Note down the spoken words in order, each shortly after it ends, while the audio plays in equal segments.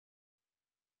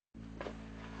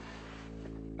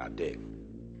Now, dig.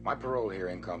 My parole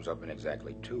hearing comes up in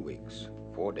exactly 2 weeks,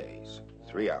 4 days,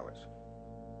 3 hours,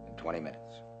 and 20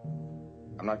 minutes.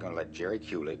 I'm not going to let Jerry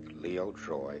Kulick, Leo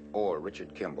Troy, or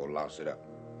Richard Kimball louse it up.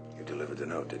 You delivered the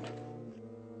note, didn't you?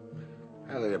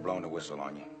 Well, they're blowing the whistle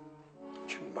on you.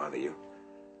 Shouldn't bother you.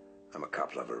 I'm a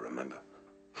cop lover, remember?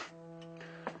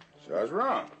 So I was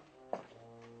wrong.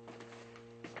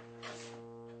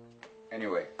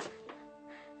 Anyway,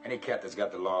 any cat that's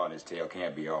got the law on his tail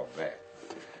can't be all bad.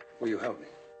 Will you help me?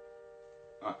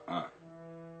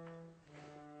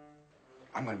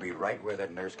 I'm going to be right where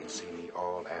that nurse can see me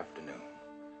all afternoon.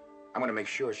 I'm going to make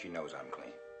sure she knows I'm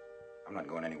clean. I'm not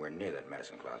going anywhere near that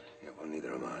medicine closet. Yeah, well,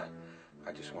 neither am I.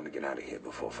 I just want to get out of here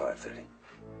before 5:30.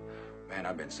 Man,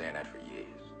 I've been saying that for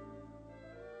years.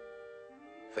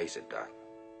 Face it, Doc.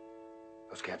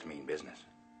 Those cats mean business.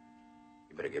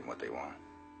 You better give them what they want.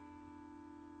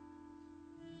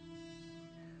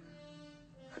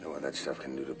 I know what that stuff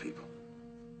can do to people.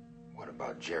 What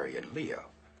about Jerry and Leo?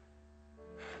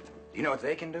 Do you know what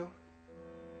they can do?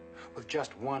 With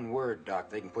just one word, Doc,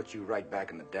 they can put you right back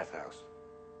in the death house.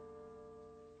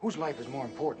 Whose life is more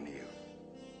important to you?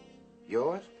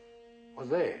 Yours or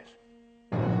theirs?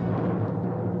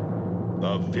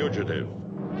 The Fugitive.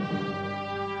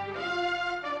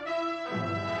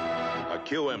 A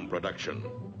QM production.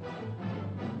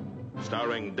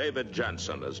 Starring David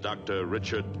Jansen as Dr.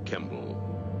 Richard Kimball,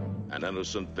 an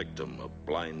innocent victim of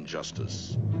blind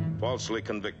justice, falsely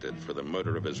convicted for the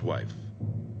murder of his wife.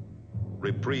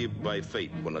 Reprieved by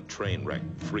fate when a train wreck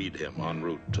freed him en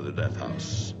route to the death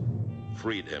house.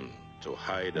 Freed him to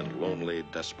hide in lonely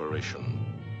desperation,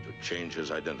 to change his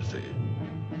identity,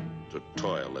 to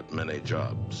toil at many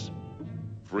jobs.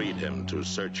 Freed him to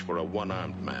search for a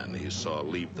one-armed man he saw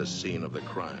leave the scene of the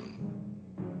crime.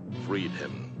 Freed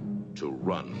him to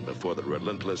run before the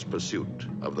relentless pursuit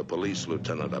of the police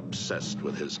lieutenant obsessed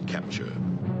with his capture.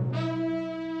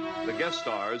 The guest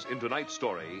stars in tonight's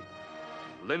story: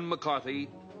 Lynn McCarthy,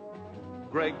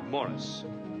 Greg Morris.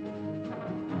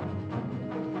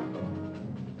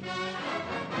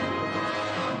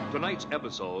 Tonight's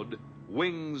episode,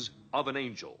 Wings of an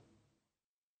Angel.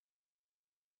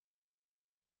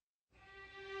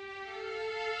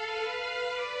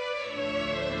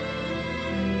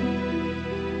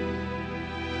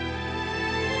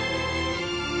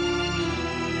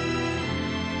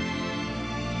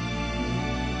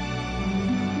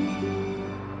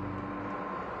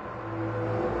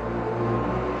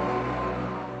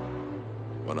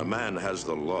 When a man has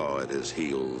the law at his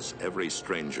heels, every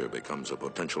stranger becomes a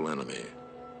potential enemy.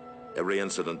 Every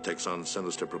incident takes on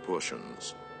sinister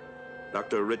proportions.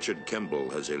 Dr. Richard Kimball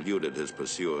has eluded his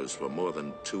pursuers for more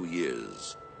than 2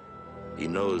 years. He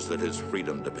knows that his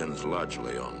freedom depends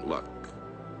largely on luck,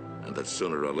 and that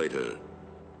sooner or later,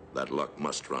 that luck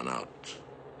must run out.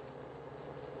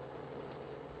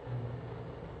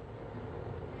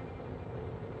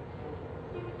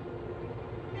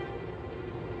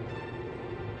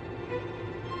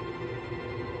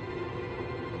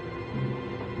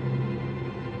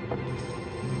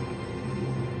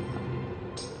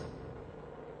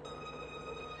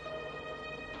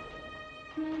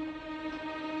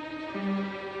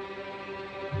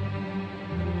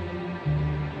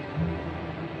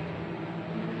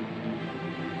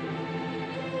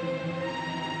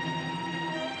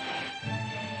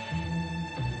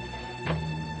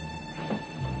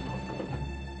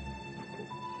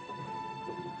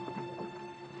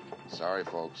 Sorry,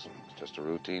 folks. It's just a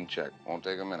routine check. Won't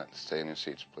take a minute. Stay in your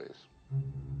seats, please.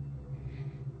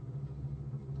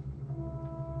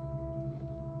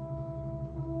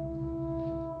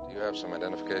 Do you have some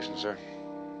identification, sir?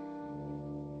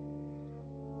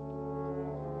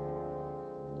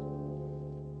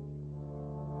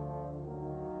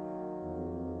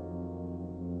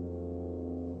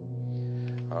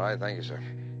 All right, thank you, sir.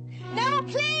 No,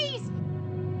 please!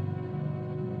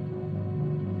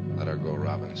 Let her go,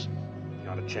 Robbins.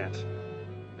 Not a chance.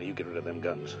 Now you get rid of them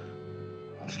guns.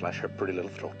 I'll slash her pretty little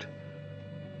throat.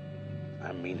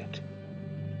 I mean it.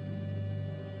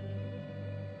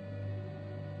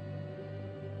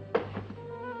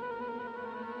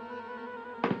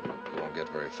 You won't get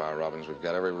very far, Robbins. We've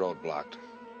got every road blocked.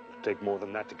 It'll take more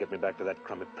than that to get me back to that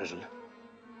crummy prison.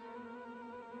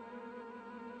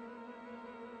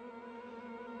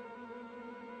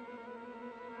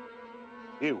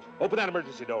 You, open that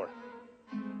emergency door.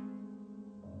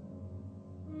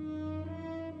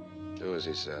 Do as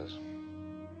he says.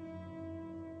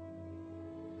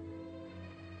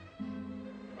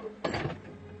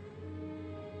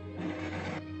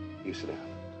 You sit down.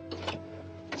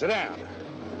 Sit down.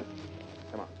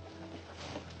 Come on.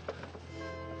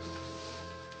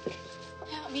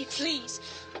 Help help me, please.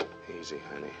 Easy,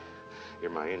 honey.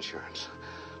 You're my insurance.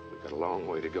 We've got a long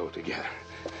way to go together.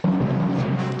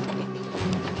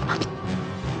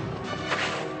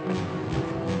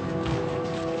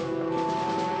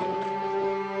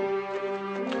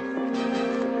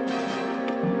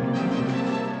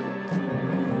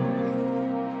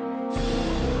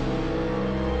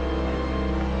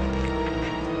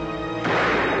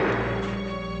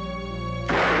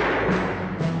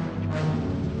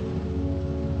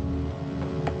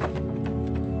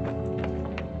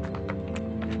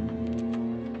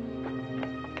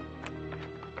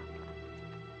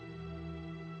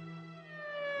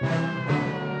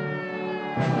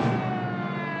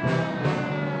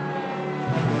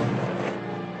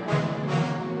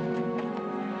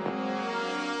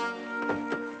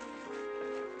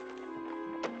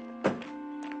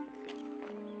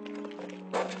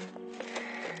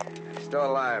 Still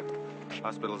alive.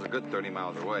 Hospital's a good 30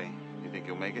 miles away. You think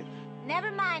you'll make it? Never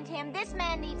mind him. This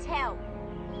man needs help.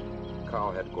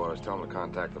 Call headquarters. Tell them to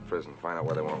contact the prison. Find out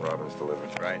where they want Robbins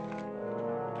delivered. Right.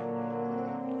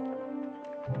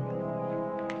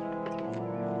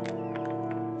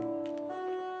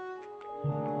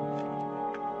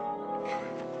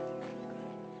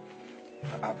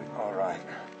 I'll be all right.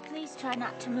 Please try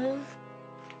not to move.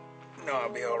 No,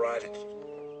 I'll be all right.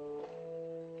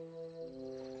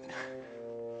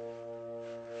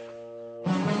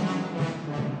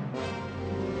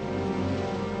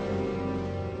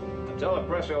 Tell the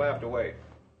press he'll have to wait.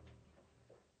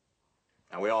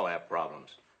 And we all have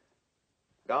problems.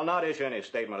 I'll not issue any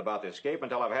statement about the escape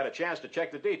until I've had a chance to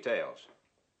check the details.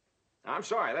 I'm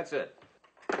sorry, that's it.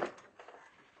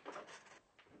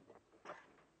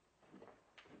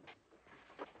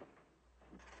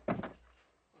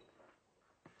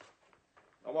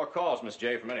 No more calls, Miss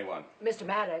J, from anyone. Mr.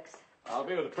 Maddox, I'll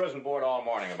be with the prison board all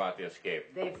morning about the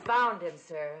escape. they've found him,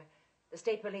 sir. The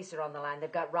state police are on the line.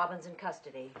 They've got Robbins in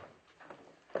custody.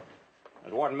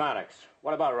 There's Warden Maddox.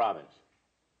 What about Robbins?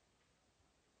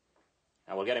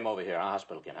 Now, we'll get him over here. Our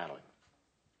hospital can handle him.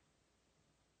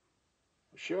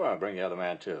 Sure, I'll bring the other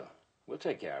man, too. We'll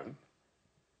take care of him.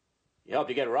 You helped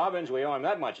you get Robbins. We owe him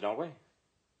that much, don't we?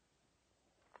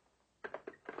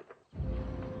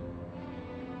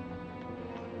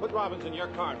 Put Robbins in your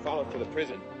car and follow to the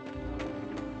prison.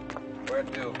 Where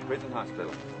to? Prison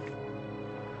hospital.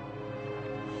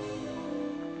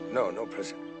 No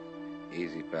prison.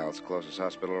 Easy, pal. It's the closest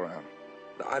hospital around.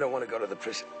 No, I don't want to go to the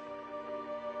prison.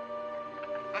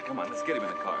 Ah, come on, let's get him in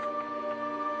the car.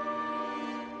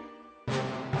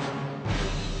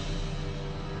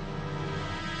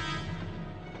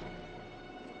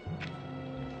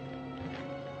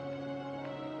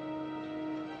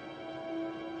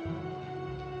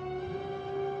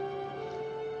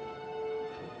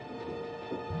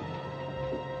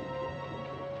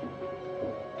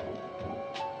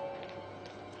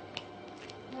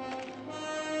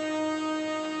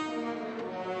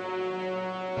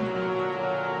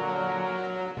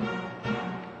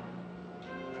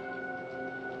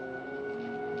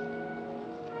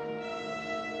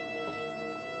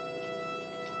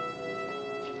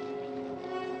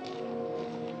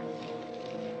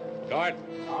 Guard.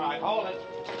 All right, hold it.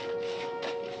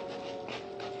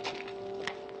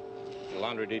 The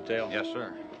laundry detail? Yes,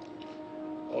 sir.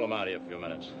 Hold them out here for a few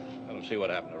minutes. Let them see what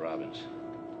happened to Robbins.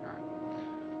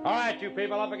 All right, you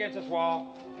people, up against this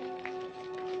wall.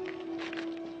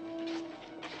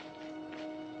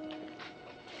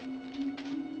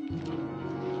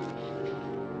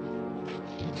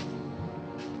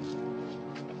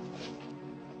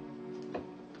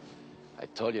 I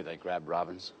told you they grabbed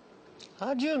Robbins.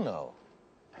 How'd you know?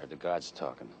 Heard the guards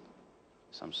talking.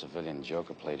 Some civilian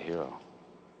joker played hero.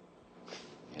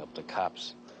 He helped the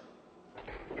cops.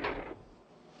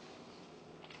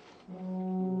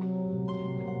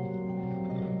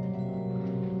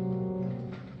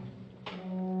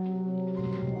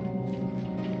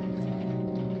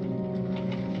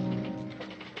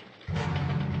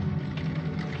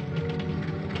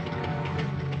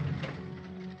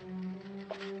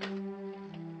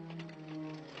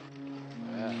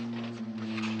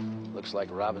 Looks like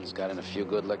Robbins got in a few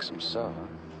good licks himself, huh?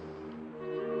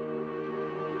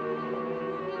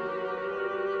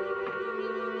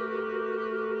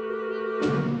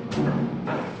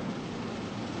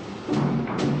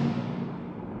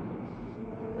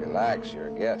 Relax, you're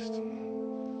a guest.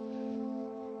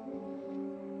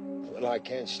 Well, I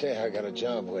can't stay. I got a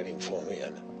job waiting for me,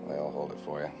 and They'll hold it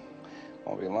for you.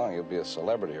 Won't be long, you'll be a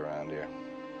celebrity around here.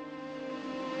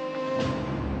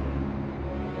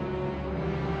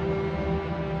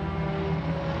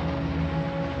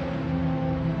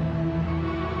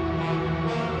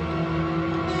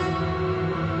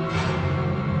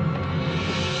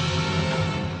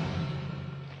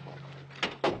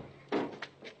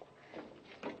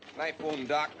 him,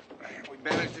 Doc. We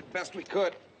managed it best we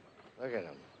could. Look at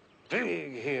him.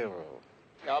 Big hero.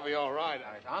 I'll be all right.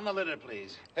 On the litter,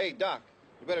 please. Hey, Doc,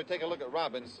 you better take a look at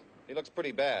Robbins. He looks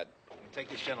pretty bad. Take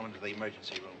this gentleman to the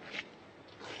emergency room.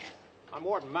 I'm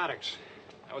Warden Maddox.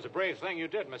 That was a brave thing you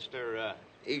did, Mr.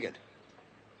 Egan.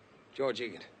 George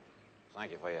Egan.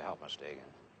 Thank you for your help, Mr. Egan.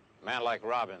 A man like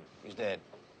Robin, he's dead.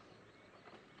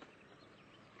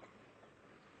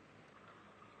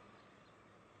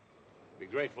 Be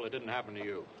grateful it didn't happen to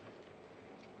you.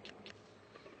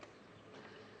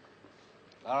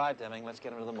 All right, Deming, let's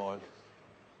get him to the morgue.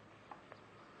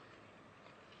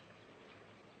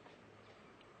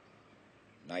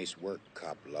 Nice work,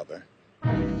 cop lover.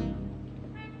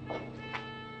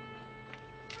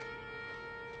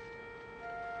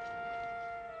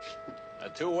 There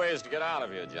are two ways to get out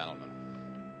of here, gentlemen.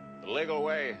 The legal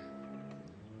way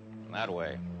and that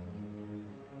way.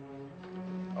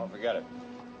 Oh, forget it.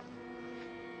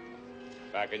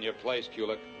 Back in your place,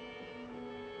 Kulik.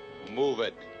 Move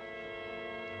it.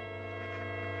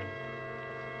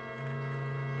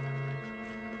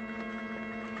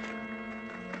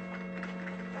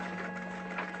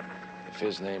 If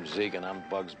his name's Egan, I'm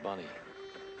Bugs Bunny.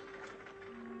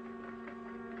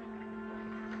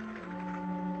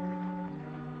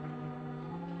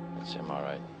 That's him, all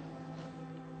right.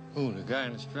 Who, the guy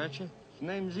in the stretcher? His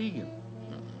name's Egan.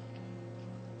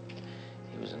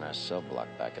 He was in our cell block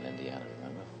back in Indiana,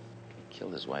 remember? He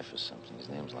killed his wife or something. His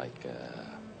name's like,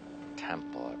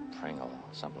 Temple or Pringle,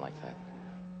 something like that.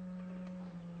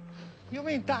 You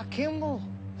mean Doc Kimball?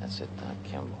 That's it, Doc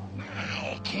Kimball.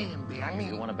 It can't be. I mean...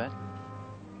 You want to bet?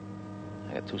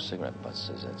 I got 2 cigarette butts,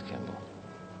 says that's Kimball.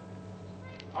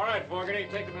 All right, Fogarty,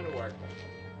 take him into work.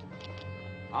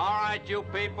 All right, you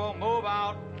people, move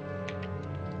out.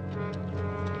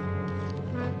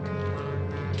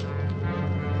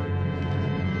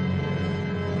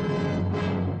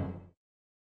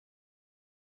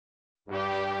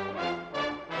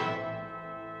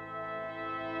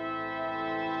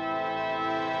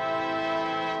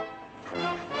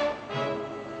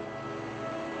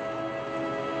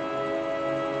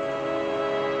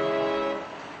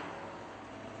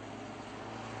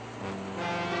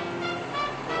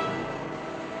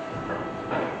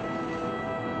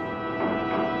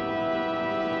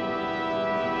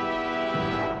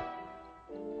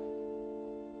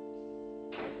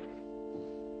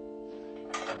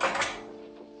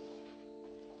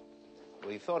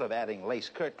 We thought of adding lace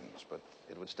curtains, but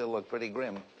it would still look pretty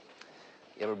grim.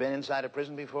 You ever been inside a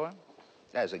prison before?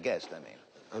 As a guest, I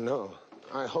mean. No.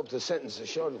 I hope the sentence is a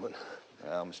short one.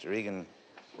 Well, Mr. Egan,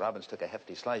 Robbins took a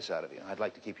hefty slice out of you. I'd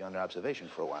like to keep you under observation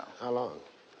for a while. How long?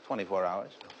 24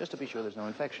 hours, just to be sure there's no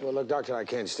infection. Well, look, Doctor, I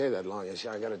can't stay that long. You see,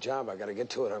 I got a job. I got to get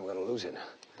to it. I'm going to lose it.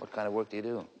 What kind of work do you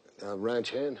do? Ranch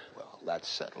hand. Well, that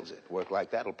settles it. Work like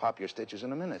that'll pop your stitches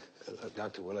in a minute. Look,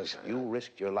 Dr. Willis, You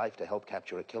risked your life to help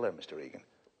capture a killer, Mr. Egan.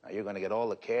 Now, you're going to get all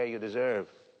the care you deserve,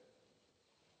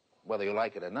 whether you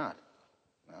like it or not.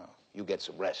 Now, you get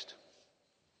some rest.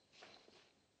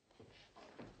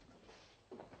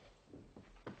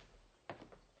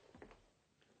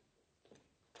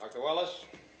 Dr. Willis?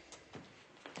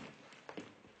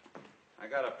 I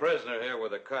got a prisoner here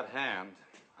with a cut hand.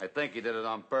 I think he did it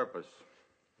on purpose.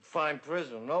 Fine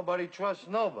prison. Nobody trusts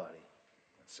nobody.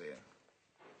 Let's see it.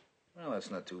 Well, that's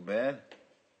not too bad.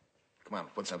 Come on,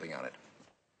 put something on it.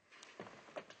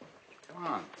 Come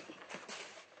on.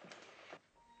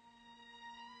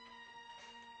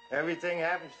 Everything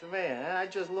happens to me, huh? I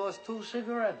just lost 2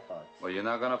 cigarette butts. Well, you're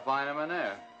not going to find him in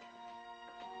there.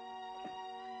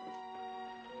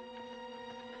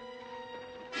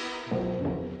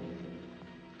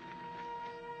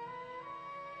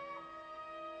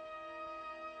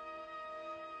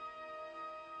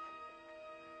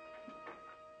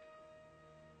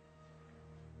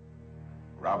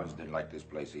 Robbins didn't like this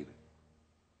place either.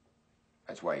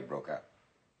 That's why he broke out.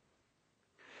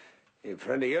 You a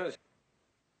friend of yours?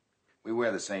 We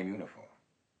wear the same uniform.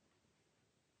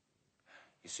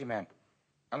 You see, man,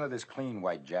 under this clean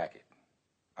white jacket,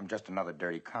 I'm just another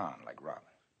dirty con like Robbins.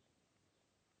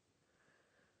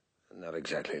 Not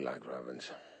exactly like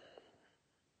Robbins.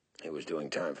 He was doing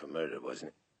time for murder,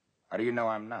 wasn't How do you know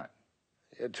I'm not?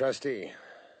 he? You're a trustee.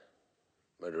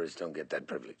 Murderers don't get that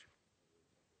privilege.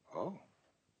 Oh.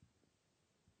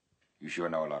 You sure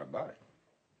know a lot about it.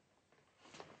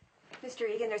 Mr.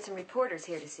 Egan, there's some reporters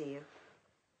here to see you.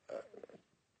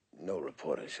 No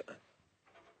reporters.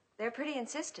 They're pretty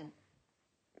insistent.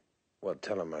 Well,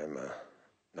 tell them I'm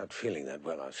not feeling that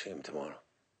well. I'll see him tomorrow.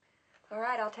 All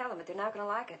right, I'll tell them, but they're not going to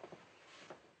like it.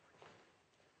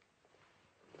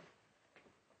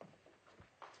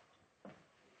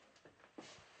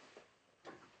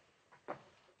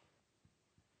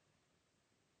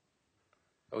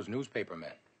 Those newspaper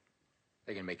men.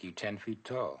 They can make you 10 feet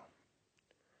tall.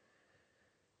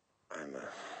 I'm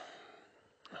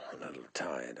a little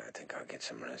tired. I think I'll get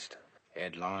some rest.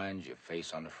 Headlines, your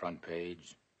face on the front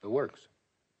page. The works.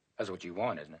 That's what you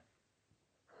want, isn't it?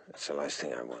 That's the last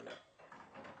thing I want.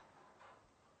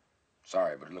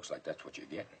 Sorry, but it looks like that's what you're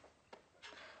getting.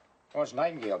 Florence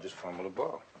Nightingale just fumbled a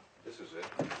ball. This is it.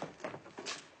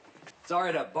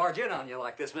 Sorry to barge in on you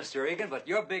like this, Mr. Egan, but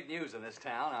you're big news in this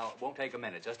town. Now, it won't take a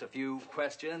minute. Just a few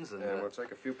questions and... Yeah, we'll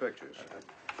take a few pictures.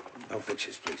 No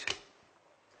pictures, please.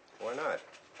 Why not?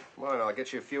 Come on, I'll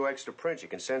get you a few extra prints. You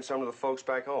can send some to the folks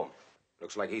back home.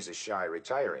 Looks like he's a shy,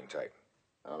 retiring type.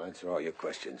 I'll answer all your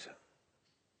questions.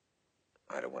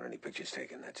 I don't want any pictures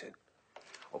taken, that's it.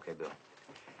 Okay, Bill.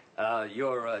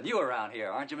 You're new around here,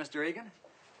 aren't you, Mr. Egan?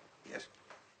 Yes.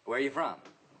 Where are you from?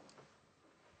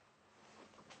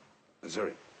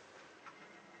 Missouri.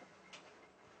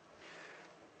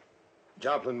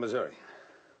 Joplin, Missouri.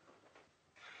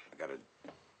 I got a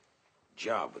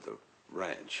job with a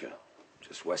ranch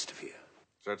just west of here.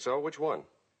 Is that so? Which one?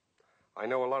 I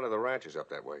know a lot of the ranches up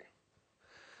that way.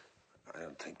 I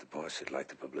don't think the boss would like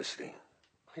the publicity.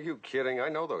 Are you kidding? I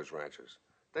know those ranchers.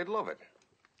 They'd love it.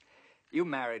 You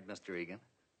married, Mr. Egan?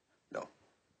 No.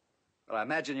 Well, I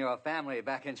imagine your family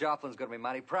back in Joplin's going to be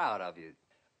mighty proud of you.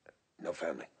 No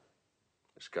family.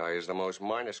 This guy is the most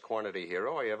minus quantity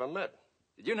hero I ever met.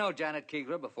 Did you know Janet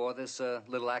Keegler before this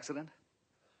little accident?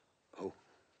 Who?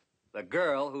 The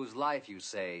girl whose life you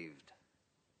saved.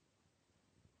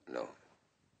 No.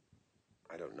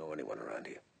 I don't know anyone around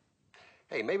here.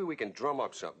 Hey, maybe we can drum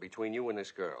up something between you and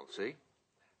this girl, see?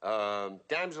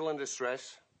 Damsel in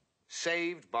distress,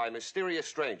 saved by mysterious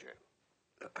stranger.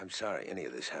 I'm sorry any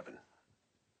of this happened.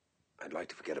 I'd like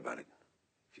to forget about it.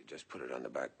 If you just put it on the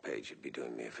back page, you'd be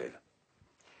doing me a favor.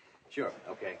 Sure,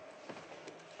 okay.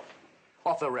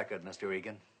 Off the record, Mr.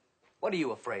 Egan. What are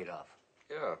you afraid of?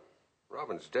 Yeah,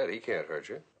 Robin's dead. He can't hurt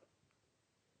you.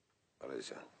 Well,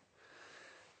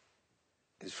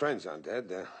 his friends aren't dead.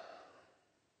 Well,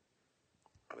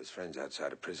 his friends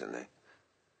outside of prison, they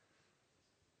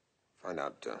find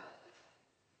out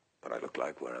what I look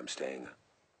like, where I'm staying.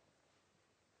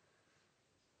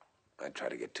 I'd try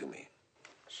to get to me.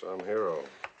 Some hero.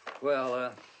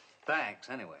 Well, thanks,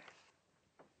 anyway.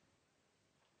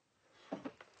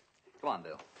 Come on,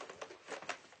 Bill.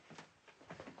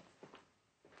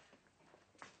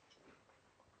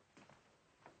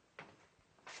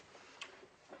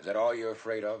 Is that all you're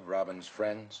afraid of, Robin's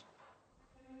friends?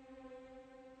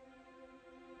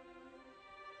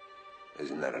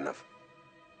 Isn't that enough?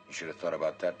 You should have thought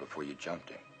about that before you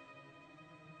jumped him.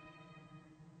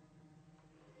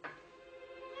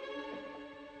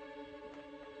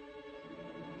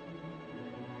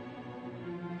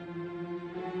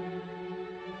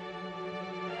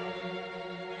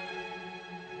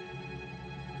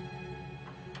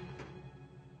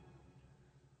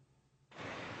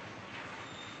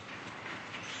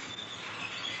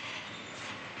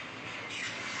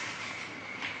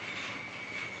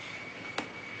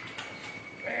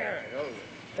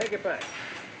 Take it back.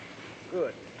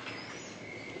 Good.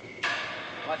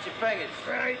 Watch your fingers.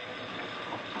 Right.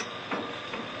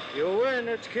 You win.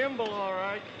 It's Kimball, all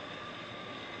right.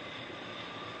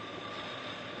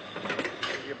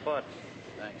 Here's your butt.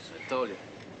 Thanks. I told you.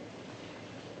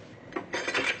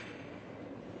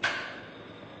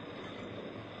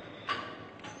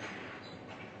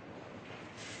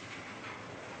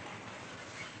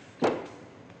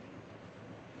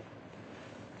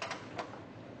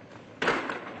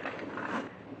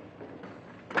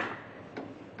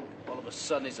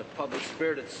 Sudden he's a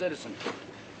public-spirited citizen.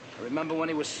 I remember when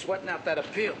he was sweating out that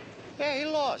appeal. Yeah, he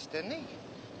lost, didn't he?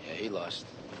 Yeah, he lost.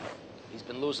 He's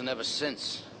been losing ever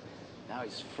since. Now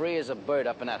he's free as a bird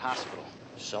up in that hospital.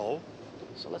 So?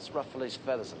 So let's ruffle his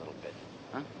feathers a little bit,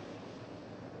 huh?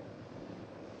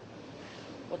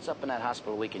 What's up in that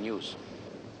hospital we can use?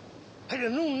 Hey, the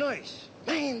new nurse.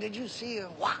 Man, did you see her?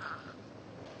 Wow.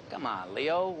 Come on,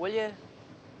 Leo, will you?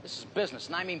 This is business,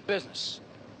 and I mean business.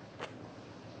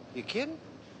 You kidding?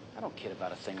 I don't kid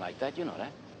about a thing like that. You know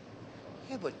that.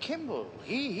 Yeah, but Kimball,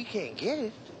 he can't get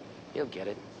it. He'll get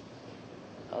it.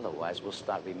 Otherwise, we'll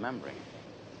start remembering.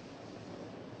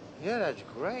 Yeah, that's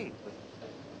great, but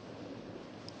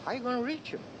how you gonna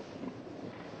reach him?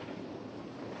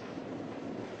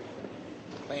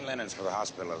 Clean linens for the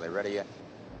hospital. Are they ready yet?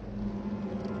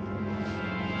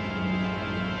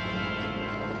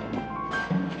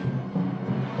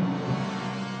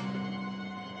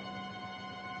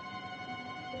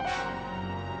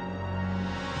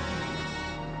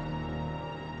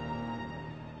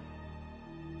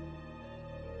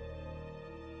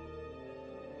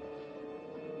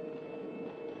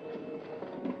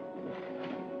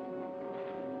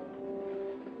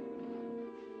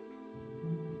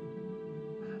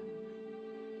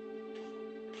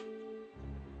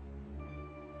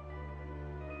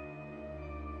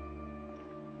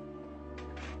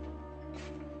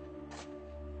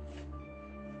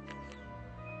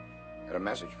 Got a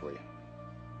message for you.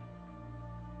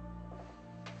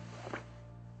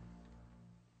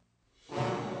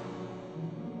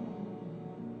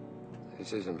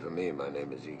 This isn't for me. My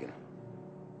name is Egan.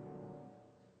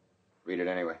 Read it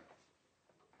anyway.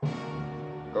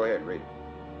 Go ahead, read it.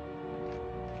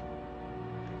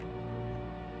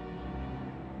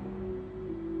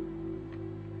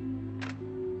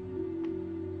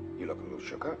 You look a little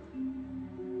shook up.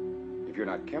 If you're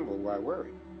not Kimball, why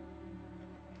worry?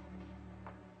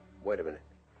 Wait a minute.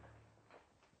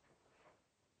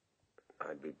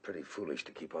 I'd be pretty foolish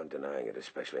to keep on denying it,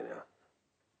 especially now.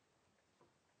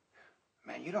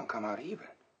 Man, you don't come out even.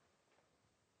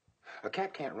 A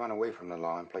cat can't run away from the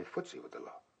law and play footsie with the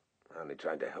law. I only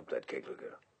tried to help that Kegler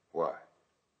girl. Why?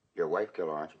 You're a wife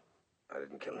killer, aren't you? I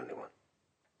didn't kill anyone.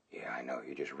 Yeah, I know.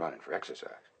 You're just running for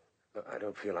exercise. Look, I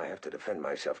don't feel I have to defend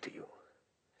myself to you.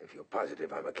 If you're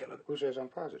positive I'm a killer. Who says I'm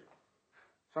positive?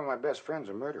 Some of my best friends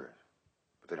are murderers,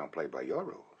 but they don't play by your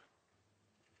rules.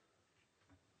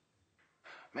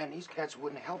 Man, these cats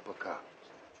wouldn't help a cop.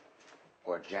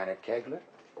 Or Janet Kegler.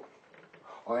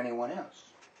 Or anyone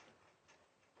else.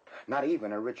 Not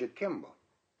even a Richard Kimball.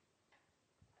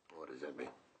 What does that mean?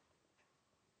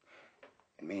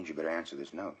 It means you better answer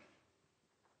this note.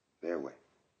 Their way.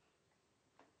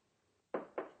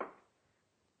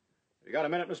 You got a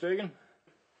minute, Mr. Egan?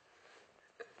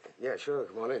 Yeah, sure.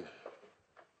 Come on in.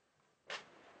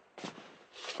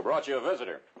 I brought you a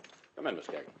visitor. Come in, Miss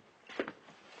Gagnon.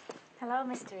 Hello,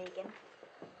 Mr. Egan.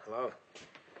 Hello.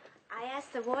 I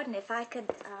asked the warden if I could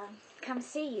come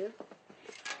see you.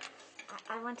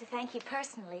 I want to thank you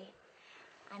personally.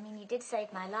 I mean, you did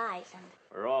save my life, and...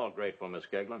 We're all grateful, Miss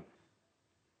Keglin.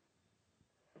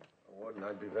 Warden,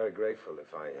 I'd be very grateful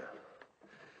if I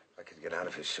could get out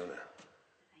of here sooner.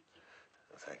 Thank you.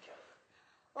 Thank you.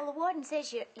 Well, the warden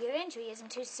says your injury isn't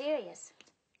too serious.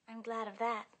 I'm glad of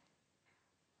that.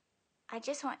 I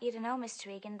just want you to know, Mr.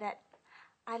 Egan, that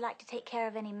I'd like to take care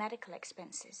of any medical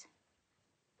expenses.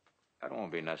 That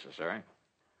won't be necessary.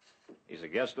 He's a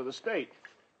guest of the state.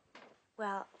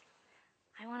 Well,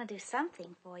 I want to do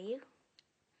something for you.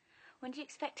 When do you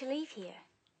expect to leave here?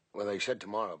 Well, they said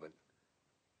tomorrow, but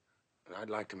I'd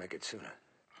like to make it sooner.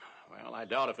 Well, I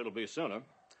doubt if it'll be sooner,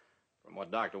 from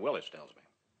what Dr. Willis tells me.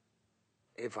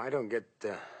 If I don't get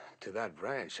to that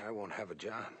ranch, I won't have a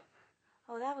job.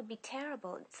 Oh, that would be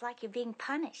terrible. It's like you're being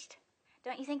punished.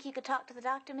 Don't you think you could talk to the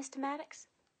doctor, Mr. Maddox?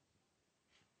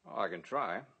 Oh, I can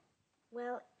try.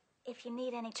 Well, if you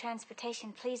need any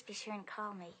transportation, please be sure and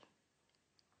call me.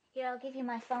 Here, I'll give you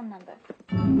my phone number.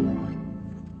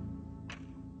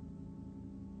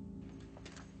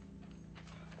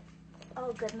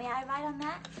 Oh, good. May I write on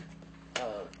that?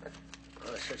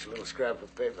 Such a little scrap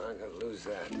of paper, I'm gonna lose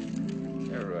that.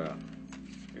 Here,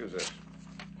 use this.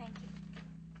 Thank you.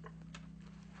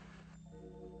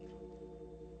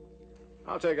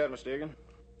 I'll take that, Mr. Egan.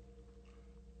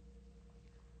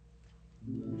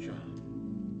 Sure.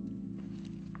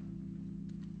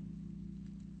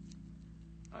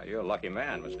 You're a lucky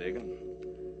man, Mr. Egan.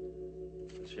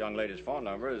 This young lady's phone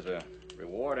number is a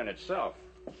reward in itself.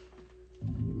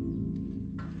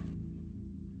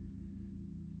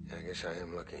 I guess I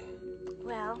am lucky.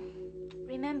 Well,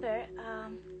 remember,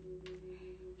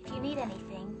 if you need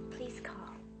anything, please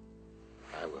call.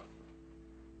 I will.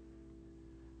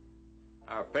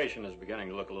 Our patient is beginning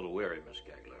to look a little weary, Miss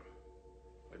Kegler.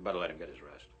 We'd better let him get his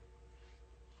rest.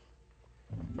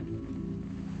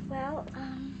 Well,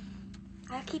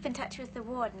 I'll keep in touch with the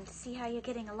warden to see how you're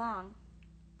getting along.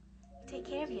 Take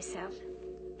care of yourself.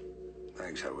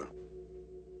 Thanks, I will.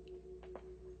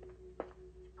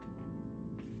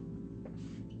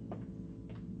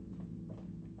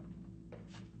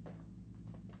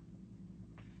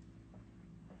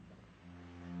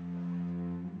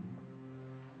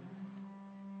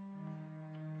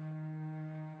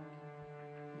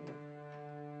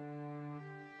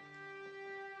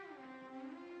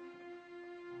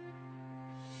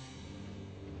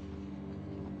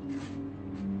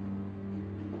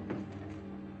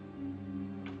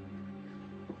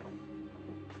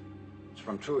 It's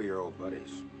from two of your old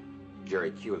buddies,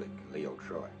 Jerry Kulick and Leo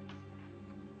Troy.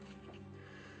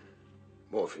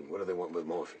 Morphine. What do they want with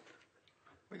morphine?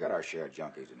 We got our share of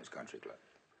junkies in this country club.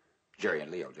 Jerry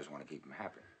and Leo just want to keep them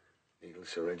happy. Needle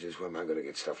syringes. Where am I going to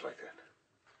get stuff like that?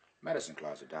 Medicine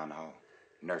closet down the hall.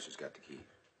 Nurse has got the key.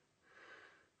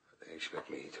 They expect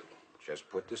me to. Just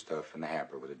put the stuff in the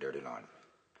hamper with the dirty laundry.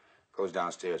 Goes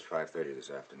downstairs 5:30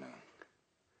 this afternoon.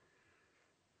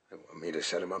 They want me to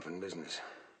set them up in business.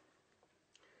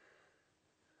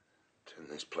 Turn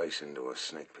this place into a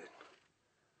snake pit.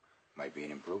 Might be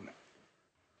an improvement.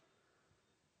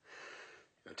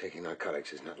 Now, taking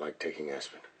narcotics is not like taking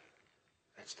aspirin.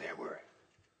 That's their word.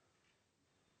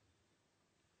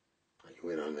 Are you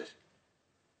in on this?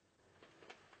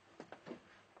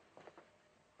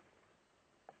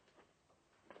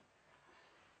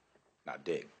 Now,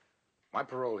 dig. My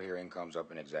parole hearing comes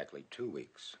up in exactly 2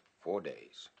 weeks, 4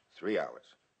 days, 3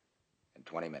 hours, and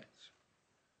 20 minutes.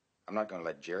 I'm not going to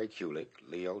let Jerry Kulick,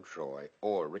 Leo Troy,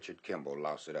 or Richard Kimball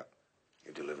louse it up.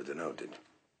 You delivered the note, didn't you?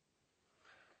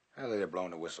 Well, they'd have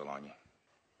blown the whistle on you.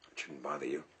 It shouldn't bother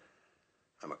you.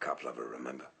 I'm a cop lover,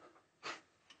 remember?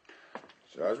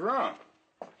 So I was wrong.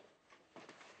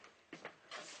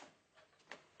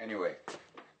 Anyway,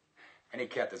 any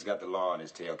cat that's got the law on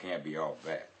his tail can't be all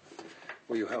bad.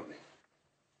 Will you help me?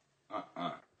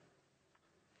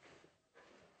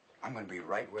 I'm going to be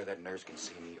right where that nurse can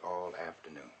see me all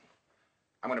afternoon.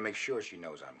 I'm going to make sure she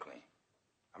knows I'm clean.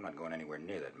 I'm not going anywhere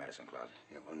near that medicine closet.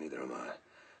 Yeah, well, neither am I.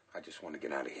 I just want to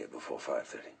get out of here before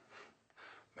 5:30.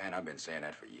 Man, I've been saying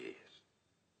that for years.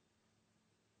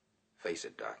 Face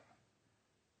it, Doc.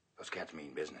 Those cats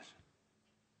mean business.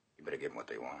 You better give them what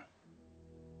they want.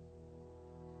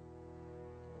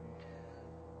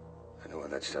 I know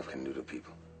what that stuff can do to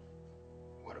people.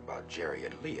 What about Jerry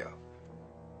and Leo?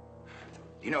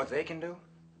 Do you know what they can do?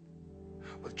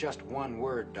 With just one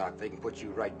word, Doc, they can put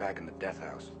you right back in the death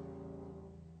house.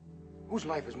 Whose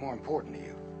life is more important to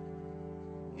you?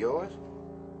 Yours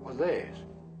or theirs?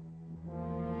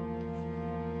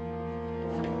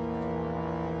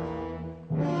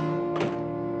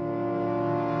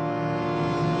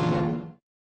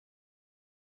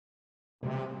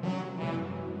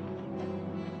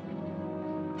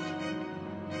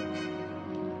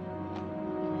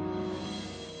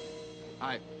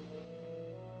 Hi.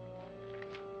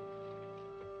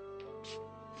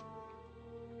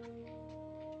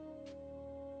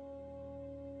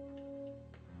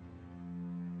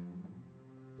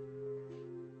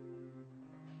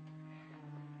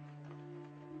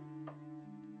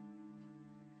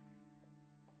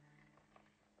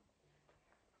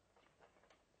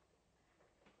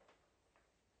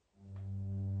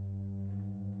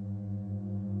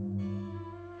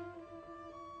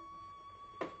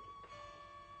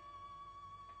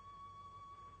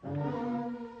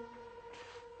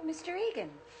 Mr. Egan,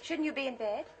 shouldn't you be in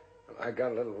bed? Well, I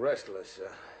got a little restless.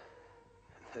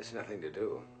 There's nothing to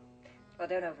do. Well,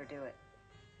 don't overdo it.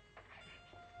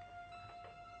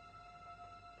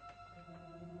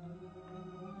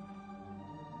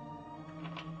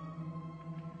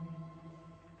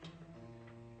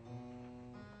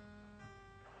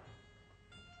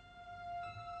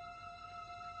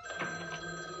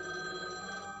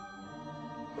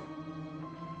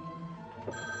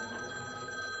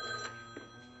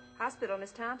 Hospital,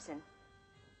 Miss Thompson.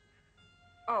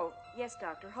 Oh, yes,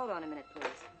 doctor. Hold on a minute, please.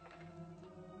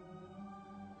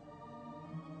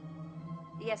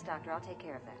 Yes, doctor, I'll take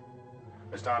care of that.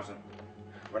 Miss Thompson,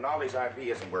 Rinaldi's IV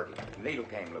isn't working. The needle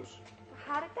came loose.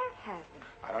 How did that happen?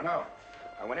 I don't know.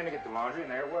 I went in to get the laundry,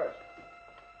 and there it was.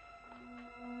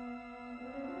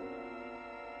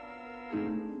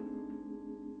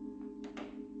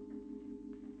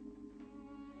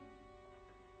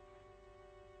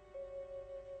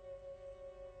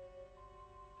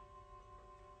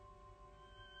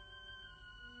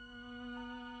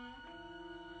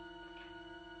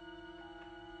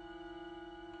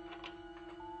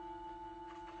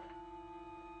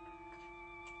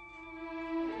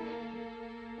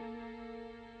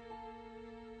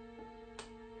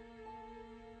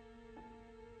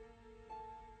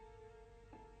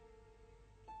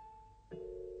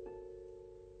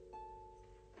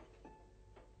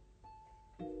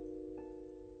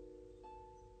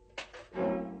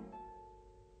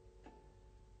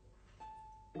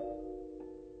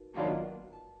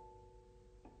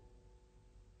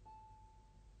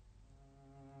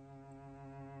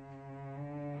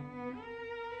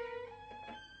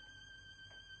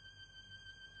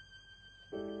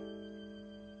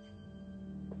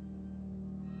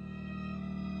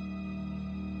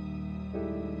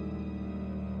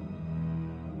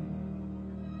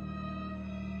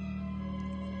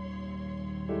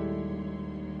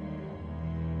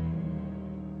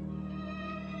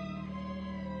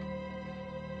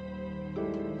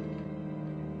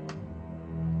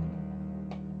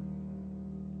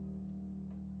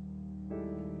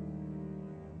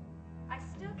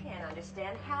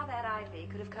 Understand how that IV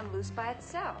could have come loose by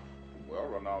itself. Well,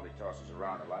 Rinaldi tosses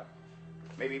around a lot.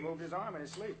 Maybe he moved his arm in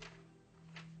his sleep.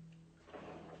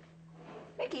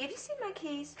 Mickey, have you seen my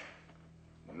keys?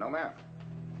 No, ma'am.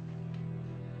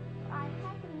 I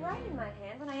had them right in my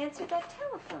hand when I answered that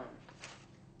telephone.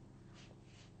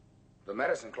 The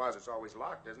medicine closet's always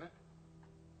locked, isn't it?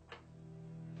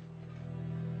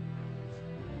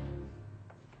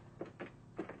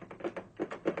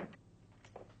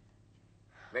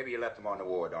 Maybe you left them on the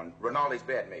ward, on Rinaldi's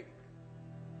bed, maybe.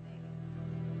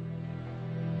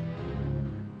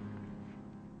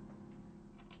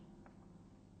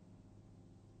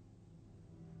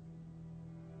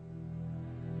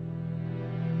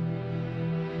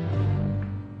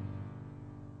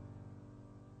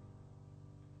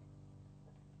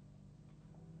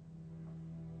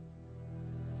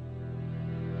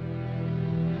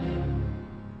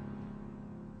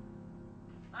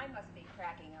 I must be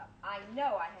cracking up. I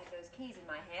know I had those keys in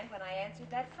my hand when I answered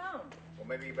that phone. Well,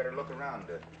 maybe you better look around.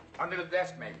 Under the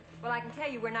desk, maybe. Well, I can tell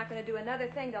you we're not going to do another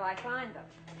thing till I find them.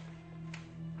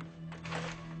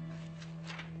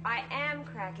 I am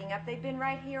cracking up. They've been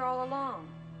right here all along.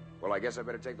 Well, I guess I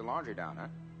better take the laundry down, huh?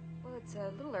 Well, it's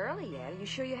a little early yet. Are you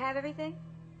sure you have everything?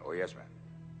 Oh, yes, ma'am.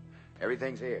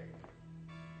 Everything's here.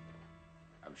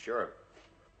 I'm sure of it.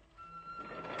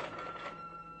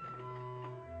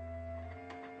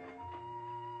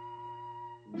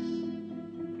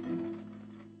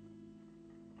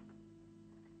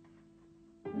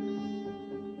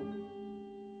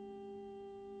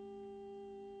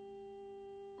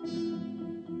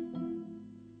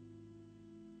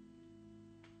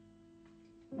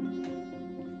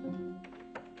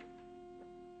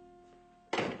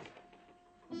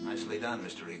 Nicely done,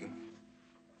 Mr. Egan.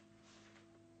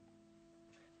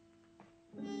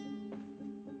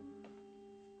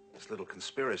 This little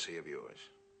conspiracy of yours,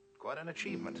 quite an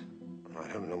achievement. I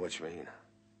don't know what you mean.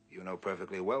 You know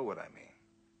perfectly well what I mean.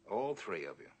 All three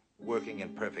of you, working in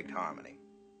perfect harmony.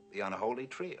 The unholy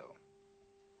trio.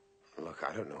 Look,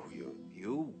 I don't know who you...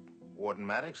 You, Warden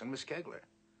Maddox, and Miss Kegler.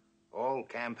 All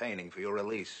campaigning for your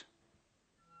release.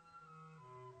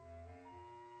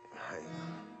 I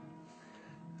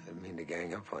didn't mean to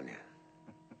gang up on you.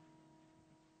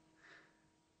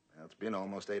 Well, it's been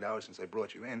almost 8 hours since I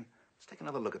brought you in. Let's take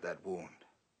another look at that wound.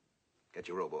 Get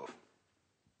your robe off.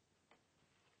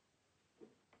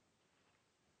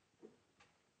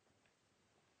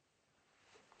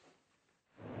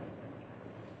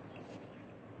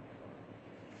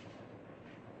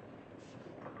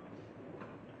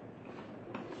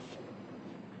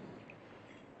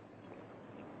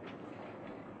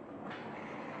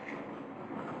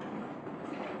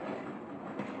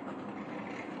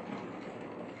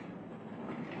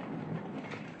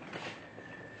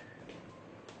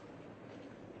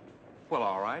 Well,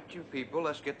 all right, you people,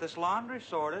 let's get this laundry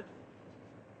sorted.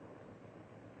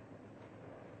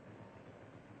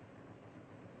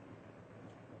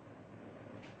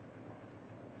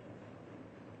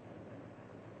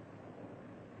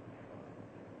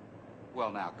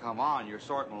 Well, now, come on, you're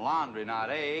sorting laundry, not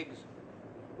eggs.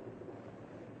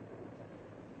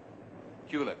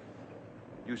 Kulik,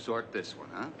 you sort this one,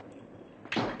 huh?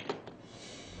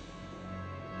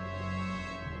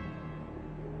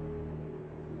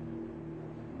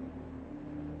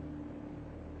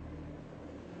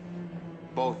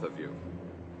 Both of you.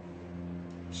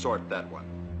 Sort that one.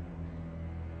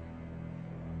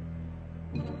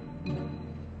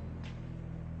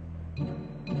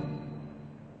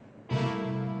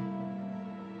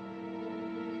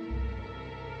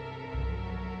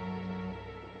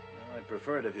 I'd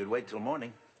prefer it if you'd wait till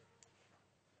morning.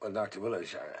 Well, Dr.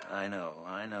 Willis, I know.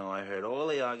 I heard all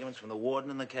the arguments from the warden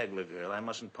and the Kegler girl. I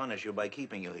mustn't punish you by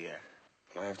keeping you here.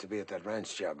 I have to be at that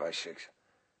ranch job by 6.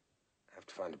 I have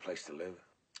to find a place to live.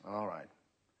 All right.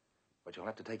 But you'll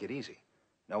have to take it easy.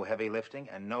 No heavy lifting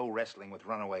and no wrestling with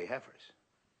runaway heifers.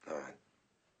 All right.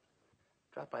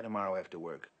 Drop by tomorrow after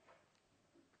work.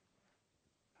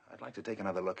 I'd like to take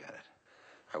another look at it.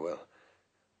 I will.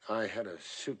 I had a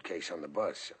suitcase on the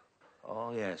bus.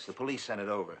 Oh, yes. The police sent it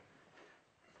over.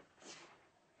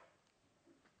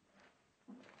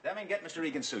 Deming, get Mr.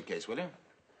 Egan's suitcase, will you?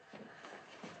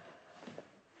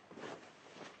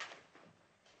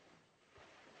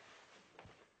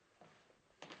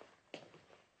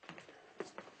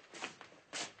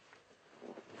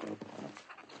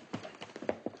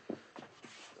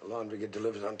 The laundry get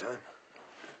delivered on time?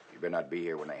 You better not be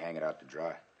here when they hang it out to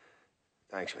dry.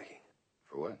 Thanks, Mickey.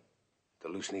 For what? The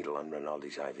loose needle on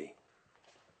Rinaldi's IV.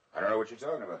 I don't know what you're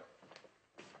talking about.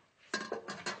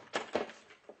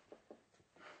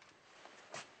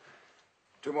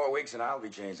 2 more weeks and I'll be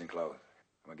changing clothes.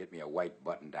 I'm gonna get me a white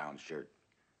button-down shirt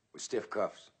with stiff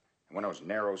cuffs and one of those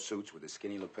narrow suits with the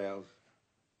skinny lapels.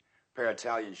 A pair of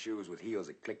Italian shoes with heels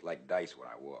that click like dice when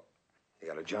I walk. You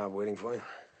got a job waiting for you?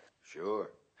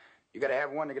 Sure. You gotta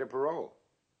have one to get a parole.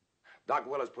 Doc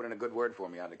Willis put in a good word for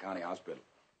me out of the county hospital.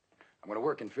 I'm gonna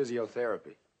work in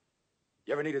physiotherapy.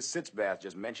 You ever need a sitz bath,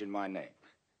 just mention my name.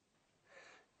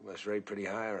 You must rate pretty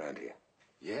high around here.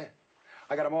 Yeah.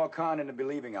 I got them all conned into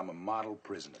believing I'm a model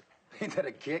prisoner. Ain't that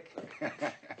a kick?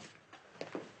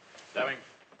 Deming,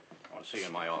 I want to see you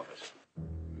in my office.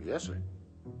 Yes, sir.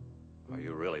 Oh,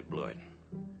 you really blew it.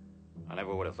 I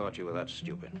never would have thought you were that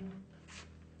stupid.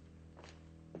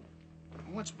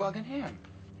 What's bugging him?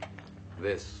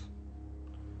 This.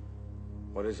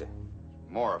 What is it?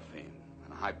 Morphine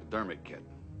and a hypodermic kit.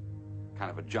 Kind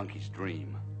of a junkie's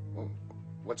dream. Well,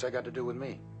 what's that got to do with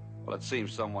me? Well, it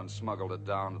seems someone smuggled it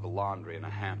down to the laundry in a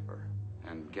hamper.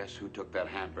 And guess who took that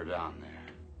hamper down there?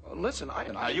 Well, listen,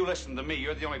 Now, you listen to me.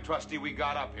 You're the only trustee we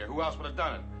got up here. Who else would have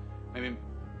done it? Maybe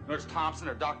Nurse Thompson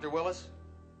or Dr. Willis?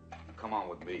 Come on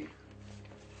with me.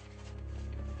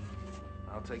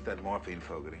 I'll take that morphine,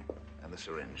 Fogarty, and the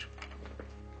syringe.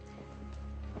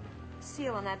 The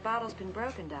seal on that bottle's been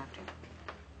broken, Doctor.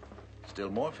 Still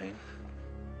morphine.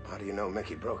 How do you know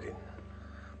Mickey broke it?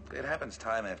 It happens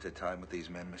time after time with these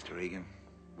men, Mr. Egan.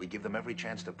 We give them every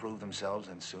chance to prove themselves,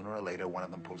 and sooner or later, one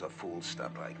of them pulls a fool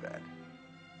stunt like that.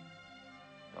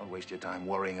 Don't waste your time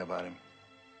worrying about him.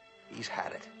 He's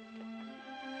had it.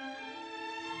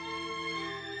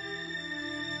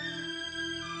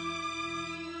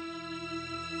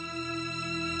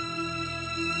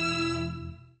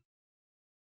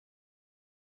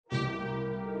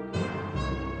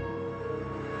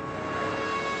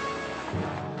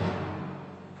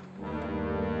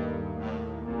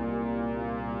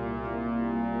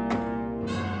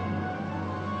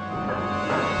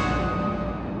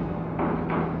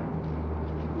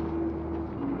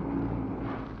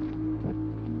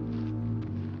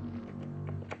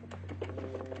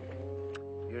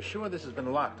 You're sure this has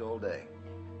been locked all day?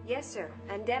 Yes, sir.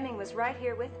 And Deming was right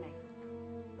here with me.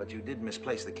 But you did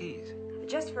misplace the keys.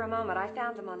 Just for a moment, I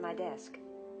found them on my desk.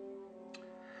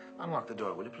 Unlock the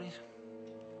door, will you, please?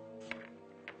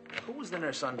 Who was the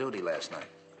nurse on duty last night?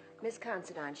 Miss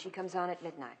Considine, she comes on at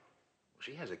midnight.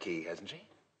 She has a key, hasn't she?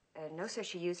 No, sir,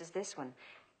 she uses this one.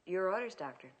 Your orders,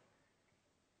 Doctor.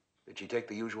 Did she take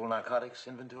the usual narcotics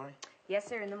inventory? Yes,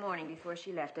 sir, in the morning before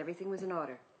she left. Everything was in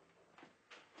order.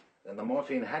 Then the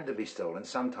morphine had to be stolen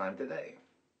sometime today.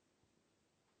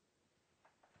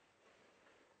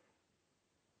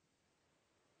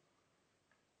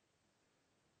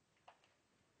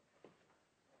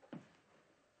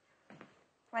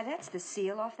 Why, that's the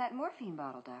seal off that morphine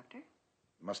bottle, Doctor.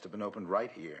 Must have been opened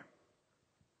right here.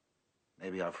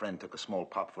 Maybe our friend took a small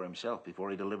pop for himself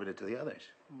before he delivered it to the others.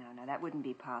 No, that wouldn't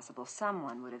be possible.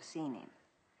 Someone would have seen him.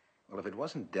 Well, if it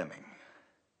wasn't Deming,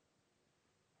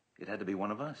 it had to be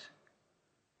one of us.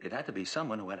 It had to be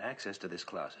someone who had access to this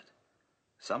closet.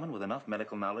 Someone with enough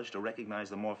medical knowledge to recognize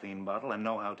the morphine bottle and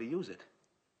know how to use it.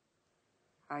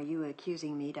 Are you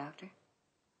accusing me, Doctor?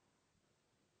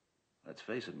 Let's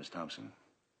face it, Miss Thompson.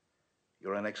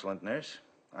 You're an excellent nurse.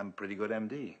 I'm a pretty good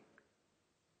MD.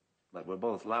 But we're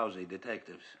both lousy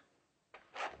detectives.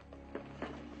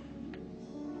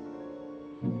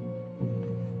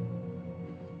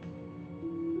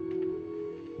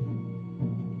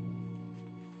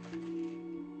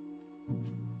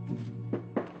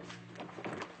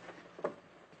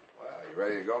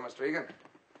 Ready to go, Mr. Egan?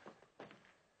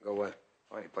 Go what?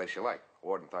 Well, any place you like.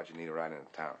 Warden thought you need a ride into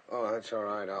town. Oh, that's all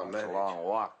right. I'll manage. It's a long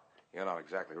walk. You're not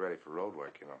exactly ready for road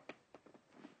work, you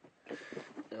know.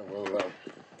 Yeah, well,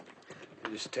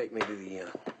 you just take me to the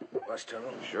bus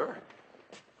terminal? Sure.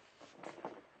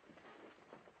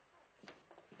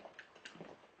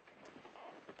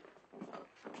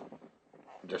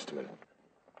 Just a minute.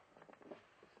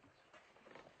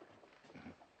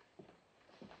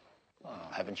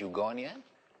 Haven't you gone yet?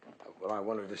 Well, I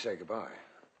wanted to say goodbye.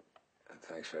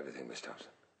 Thanks for everything, Miss Thompson.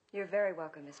 You're very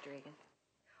welcome, Mr. Egan.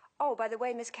 Oh, by the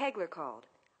way, Miss Kegler called.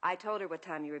 I told her what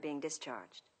time you were being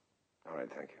discharged. All right,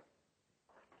 thank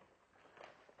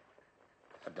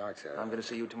you. Doctor... I'm going to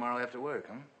see you tomorrow after work,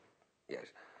 huh? Yes.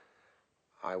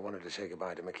 I wanted to say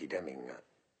goodbye to Mickey Deming.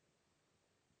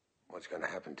 What's going to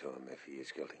happen to him if he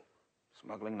is guilty?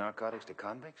 Smuggling narcotics to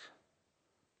convicts?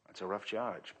 That's a rough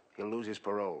charge. He'll lose his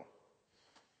parole.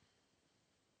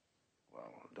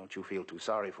 Well, don't you feel too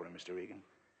sorry for him, Mr. Egan.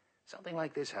 Something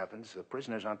like this happens, the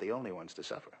prisoners aren't the only ones to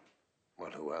suffer.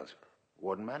 Well, who else?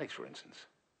 Warden Maddox, for instance.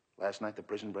 Last night, the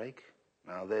prison break.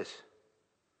 Now this.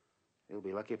 He'll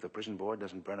be lucky if the prison board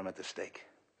doesn't burn him at the stake.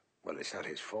 Well, it's not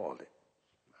his fault.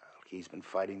 Well, he's been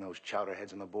fighting those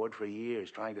chowderheads on the board for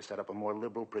years, trying to set up a more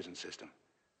liberal prison system.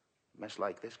 A mess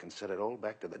like this can set it all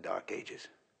back to the Dark Ages.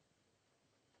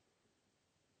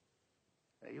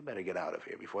 Now, you better get out of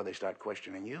here before they start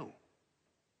questioning you.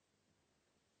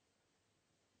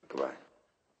 Goodbye.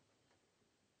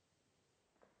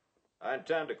 I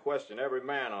intend to question every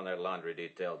man on that laundry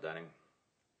detail, Denning.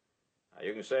 Now,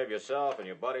 you can save yourself and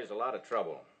your buddies a lot of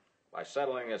trouble by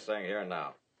settling this thing here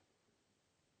now.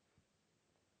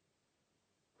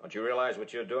 Don't you realize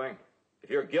what you're doing? If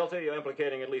you're guilty, you're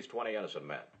implicating at least 20 innocent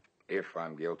men. If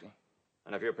I'm guilty?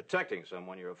 And if you're protecting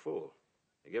someone, you're a fool.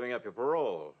 You're giving up your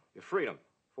parole, your freedom.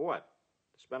 For what?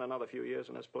 To spend another few years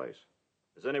in this place?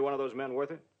 Is any one of those men worth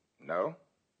it? No.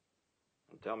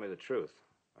 And tell me the truth.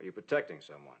 Are you protecting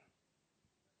someone?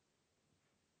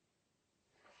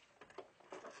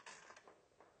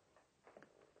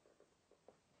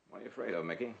 What are you afraid of,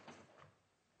 Mickey?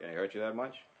 Can he hurt you that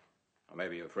much? Or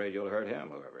maybe you're afraid you'll hurt him,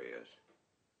 whoever he is.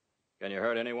 Can you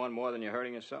hurt anyone more than you're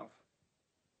hurting yourself?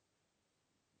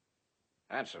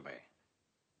 Answer me.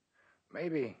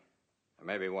 Maybe.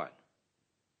 Maybe what?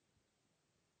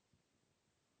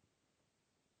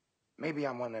 Maybe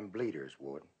I'm one of them bleeders,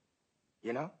 Warden.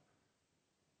 You know?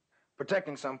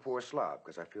 Protecting some poor slob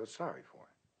because I feel sorry for him.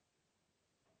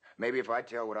 Maybe if I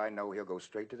tell what I know, he'll go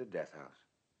straight to the death house.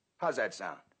 How's that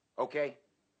sound? Okay?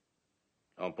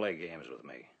 Don't play games with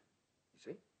me.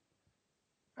 You see?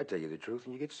 I tell you the truth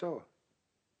and you get sore.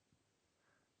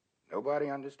 Nobody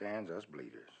understands us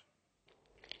bleeders.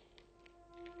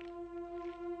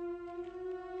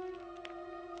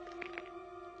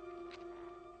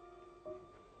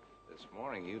 This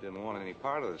morning, you didn't want any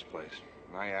part of this place.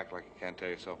 Now you act like you can't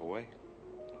tear yourself away.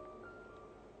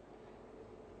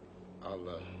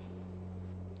 I'll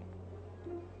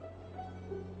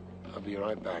be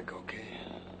right back, okay?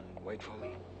 Wait for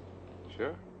me.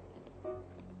 Sure.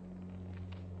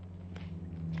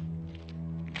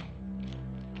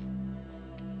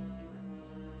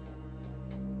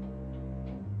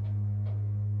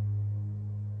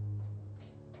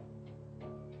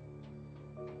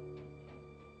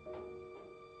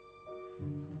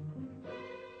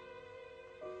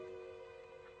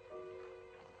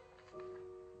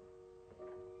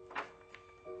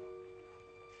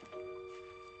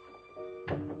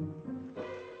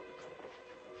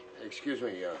 Excuse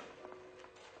me,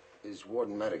 is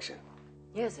Warden Maddox in?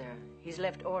 Yes, sir. He's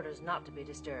left orders not to be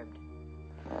disturbed.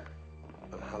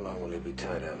 How long will he be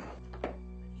tied up? At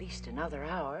least another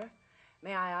hour.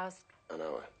 May I ask? An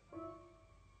hour.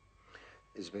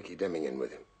 Is Vicky Deming in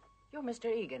with him? You're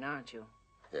Mr. Egan, aren't you?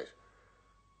 Yes.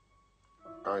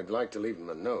 I'd like to leave him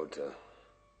a note,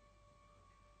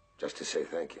 just to say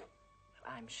thank you.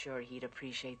 I'm sure he'd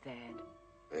appreciate that.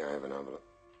 Yeah, I have an envelope.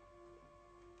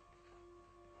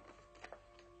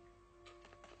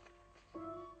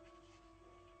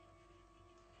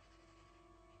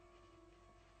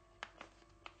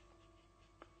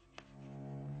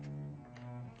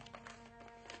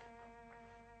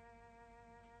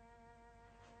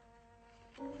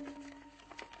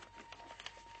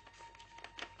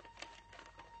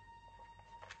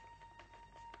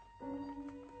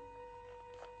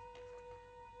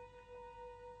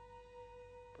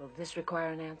 Will this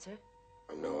require an answer?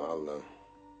 No, I'll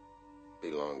be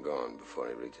long gone before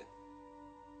he reads it.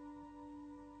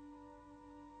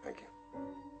 Thank you.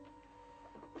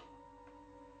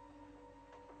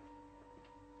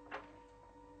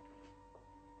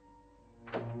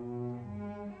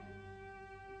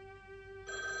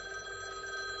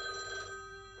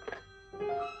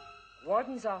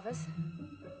 Warden's office?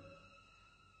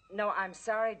 No, I'm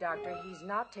sorry, Doctor. He's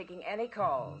not taking any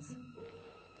calls.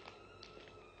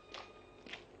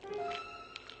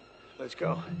 Let's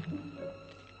go.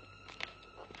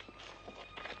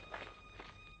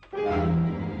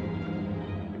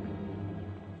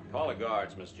 Call the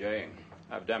guards, Miss J.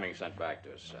 Have Deming sent back to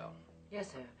his cell.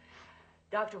 Yes, sir.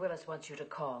 Dr. Willis wants you to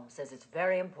call. Says it's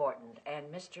very important. And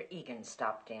Mr. Egan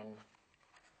stopped in.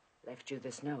 Left you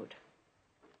this note.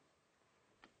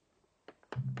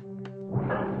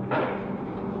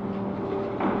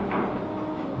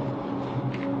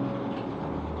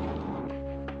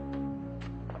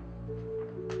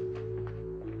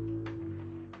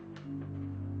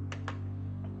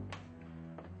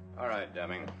 All right,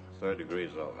 Deming. Third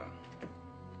degree's over.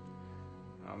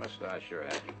 Now, mister, I sure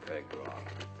had you pegged wrong.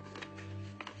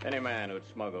 Any man who'd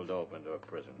smuggled dope into a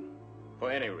prison,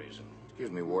 for any reason. Excuse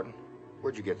me, Warden.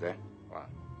 Where'd you get that? What?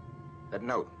 That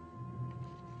note.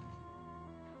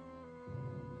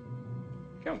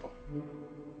 Kemble.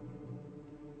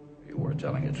 You were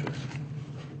telling the truth.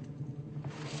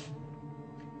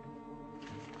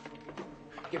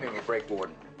 Give him a break,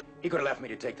 Warden. He could have left me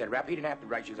to take that rap. He didn't have to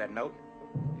write you that note.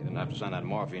 You didn't have to send that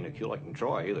morphine to Kulik and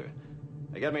Troy, either.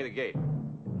 Now, get me the gate.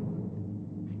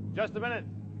 Just a minute.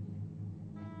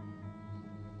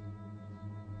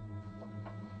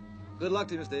 Good luck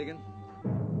to you, Mr. Egan.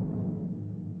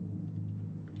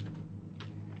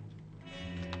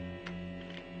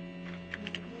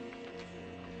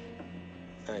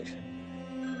 Thanks.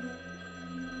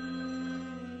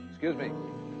 Excuse me.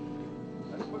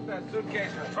 Let's put that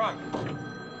suitcase in the trunk.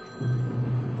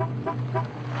 Mr.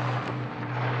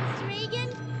 Egan,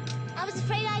 I was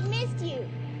afraid I'd missed you.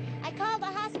 I called the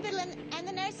hospital and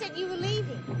the nurse said you were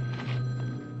leaving.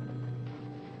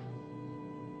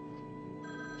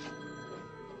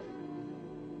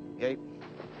 Gate.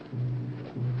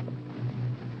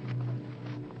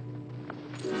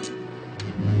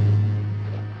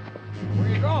 Where are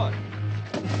you going?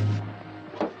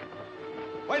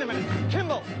 Wait a minute.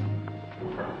 Kimball!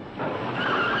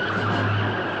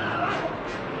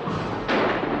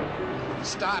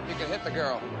 Stop, you can hit the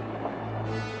girl.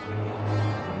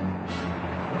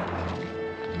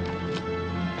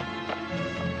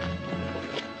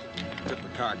 Took the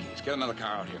car keys. Get another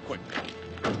car out here, quick.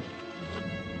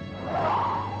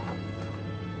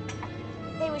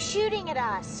 They were shooting at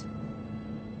us.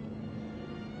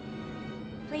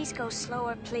 Please go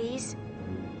slower, please.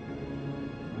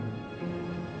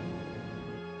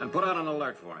 And put out an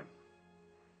alert for him.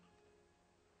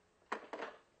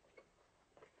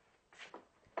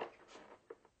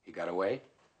 He got away?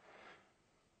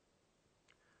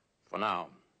 For now.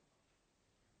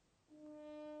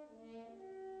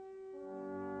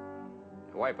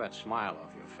 Wipe that smile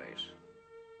off your face.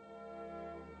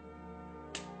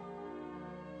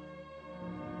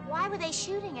 Why were they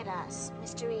shooting at us,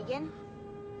 Mr. Egan?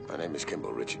 My name is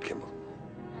Kimball, Richard Kimball.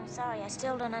 I'm sorry, I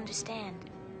still don't understand.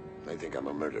 They think I'm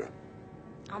a murderer.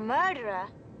 A murderer?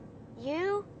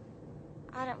 You?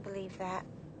 I don't believe that.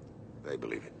 They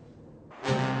believe it.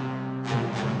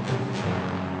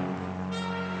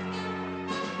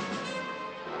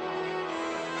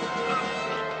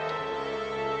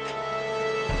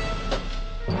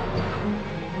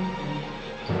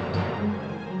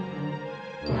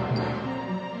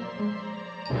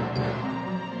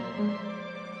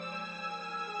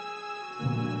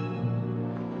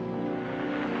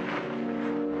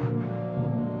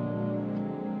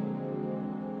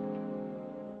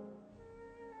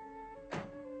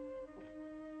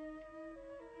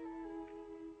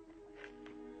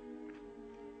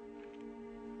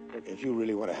 If you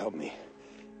really want to help me,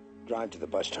 drive to the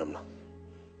bus terminal.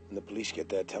 When the police get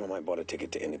there, tell them I bought a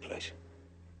ticket to any place.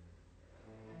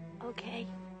 Okay.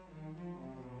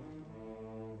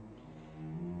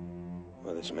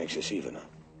 Well, this makes us even, huh?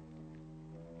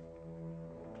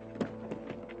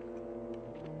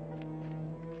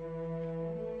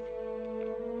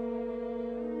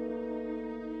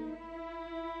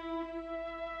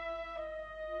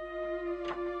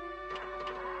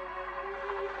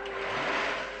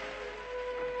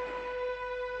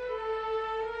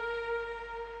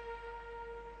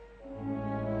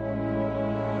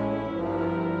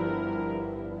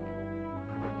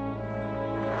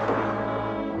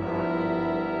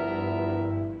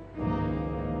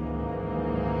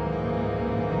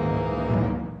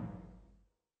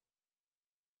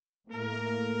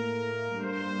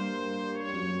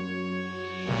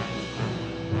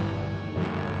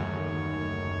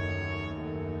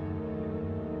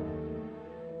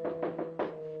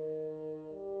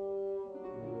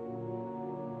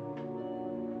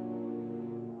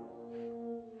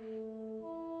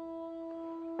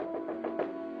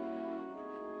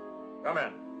 Come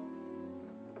in.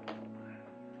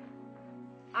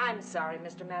 I'm sorry,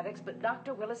 Mr. Maddox, but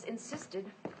Dr. Willis insisted.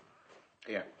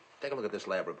 Here, take a look at this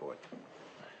lab report.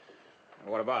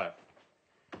 What about it?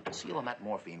 The seal on that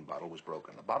morphine bottle was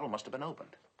broken. The bottle must have been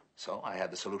opened. So I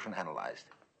had the solution analyzed.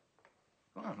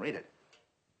 Go on, read it.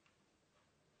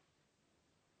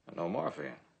 No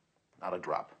morphine. Not a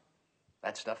drop.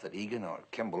 That stuff that Egan or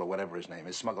Kimball or whatever his name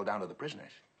is smuggled down to the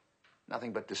prisoners.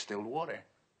 Nothing but distilled water.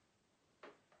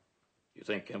 You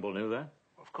think Kimball knew that?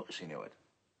 Of course he knew it.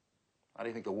 How do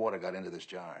you think the water got into this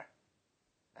jar?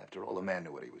 After all, the man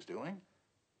knew what he was doing.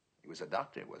 He was a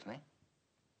doctor, wasn't he?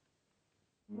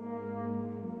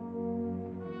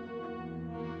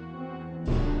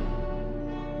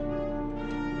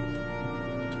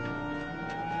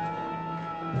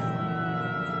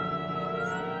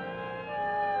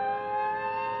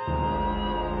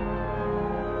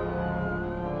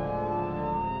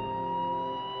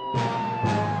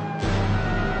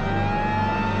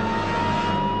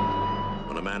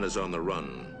 When a man is on the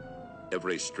run,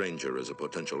 every stranger is a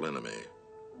potential enemy.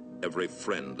 Every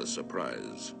friend a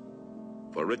surprise.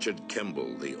 For Richard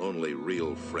Kimball, the only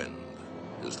real friend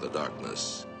is the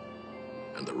darkness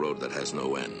and the road that has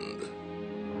no end.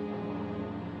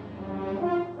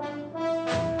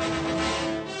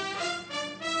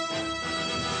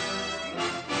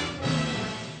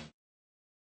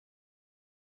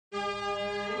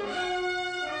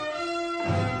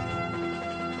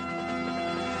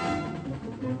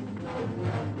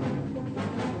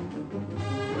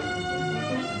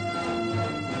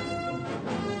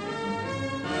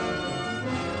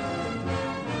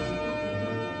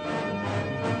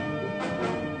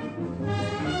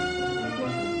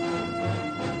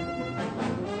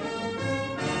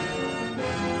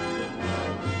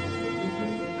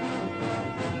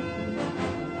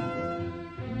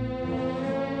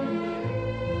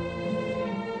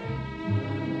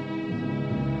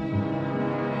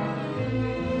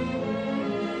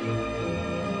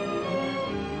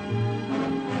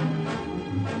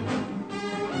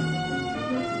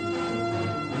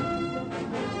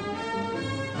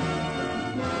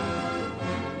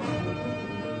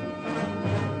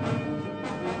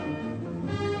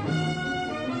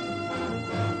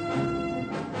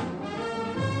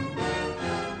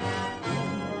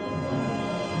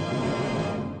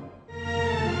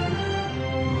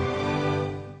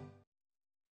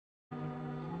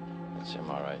 That's him,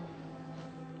 all right.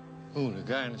 Who, the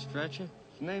guy on the stretcher?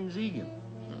 His name's Egan.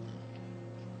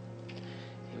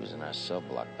 He was in our cell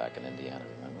block back in Indiana,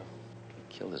 remember?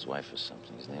 He killed his wife or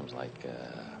something. His name's like,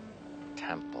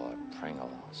 Temple or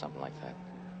Pringle, something like that.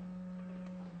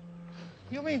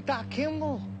 You mean Doc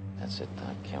Kimball? That's it,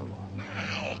 Doc Kimball.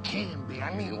 It can't be.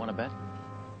 I mean... You want to bet?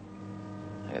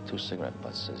 I got 2 cigarette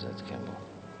butts, says that's Kimball.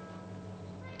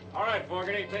 All right,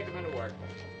 Fogarty, take them into work.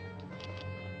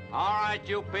 All right,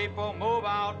 you people, move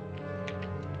out.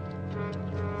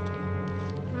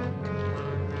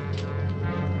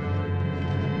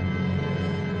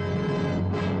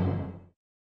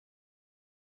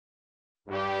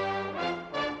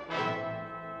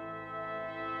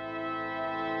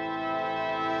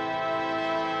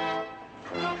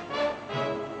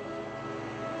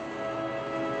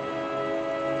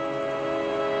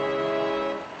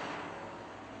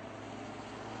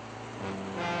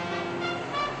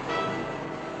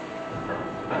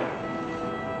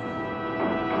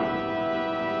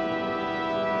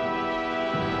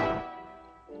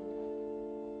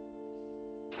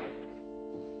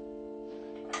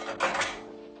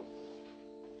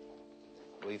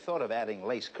 We thought of adding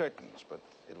lace curtains, but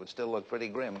it would still look pretty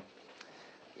grim.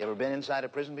 You ever been inside a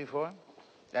prison before?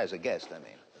 As a guest, I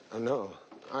mean. Oh, no.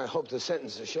 I hope the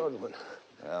sentence is a short one.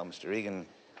 Well, Mr. Egan,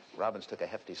 Robbins took a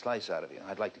hefty slice out of you.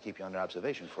 I'd like to keep you under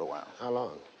observation for a while. How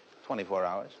long? 24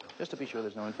 hours, just to be sure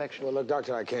there's no infection. Well, look,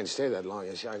 Doctor, I can't stay that long.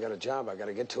 You see, I got a job. I got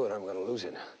to get to it. I'm going to lose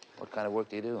it. What kind of work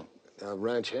do you do?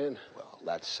 Ranch hand. Well,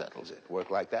 that settles it.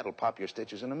 Work like that'll pop your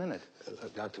stitches in a minute.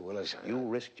 Look, Dr. Willis, You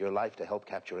risked your life to help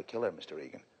capture a killer, Mr.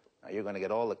 Egan. Now, you're going to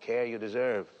get all the care you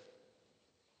deserve,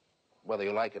 whether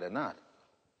you like it or not.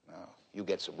 Now, you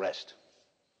get some rest.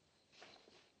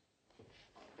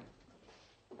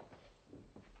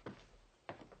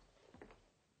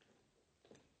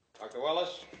 Dr.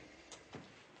 Willis,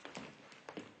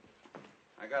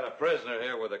 I got a prisoner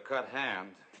here with a cut hand.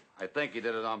 I think he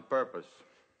did it on purpose.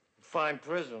 Fine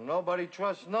prison. Nobody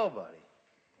trusts nobody.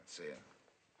 Let's see it.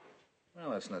 Well,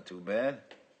 that's not too bad.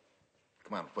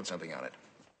 Come on, put something on it.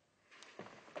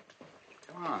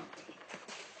 Come on.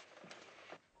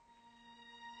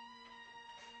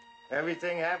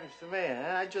 Everything happens to me,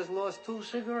 huh? I just lost 2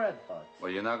 cigarette butts.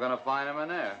 Well, you're not going to find him in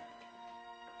there.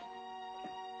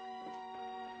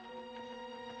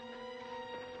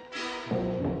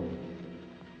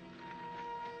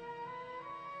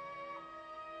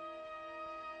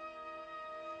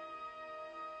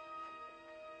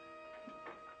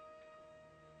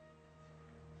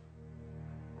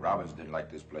 Robbins didn't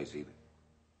like this place either.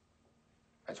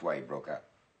 That's why he broke out.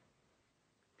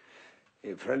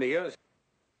 You a friend of yours?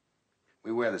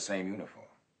 We wear the same uniform.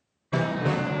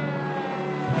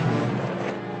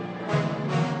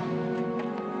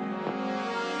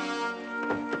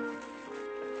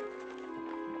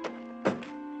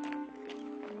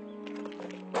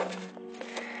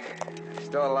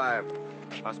 Still alive.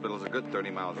 Hospital's a good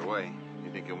 30 miles away.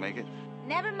 You think you'll make it?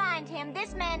 Never mind him.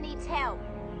 This man needs help.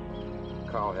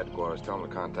 Call headquarters. Tell them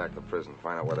to contact the prison.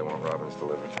 Find out where they want Robbins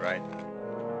delivered. Right.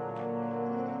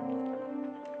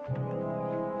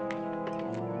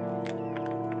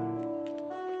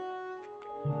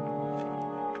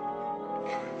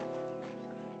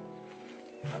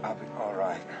 I'll be all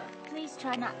right. Please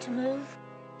try not to move.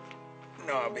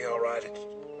 No, I'll be all right.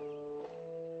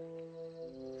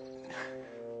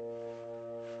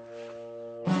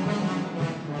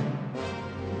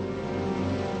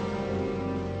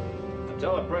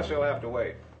 Tell the press he'll have to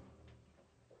wait.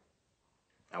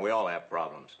 And we all have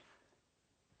problems.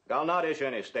 I'll not issue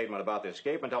any statement about the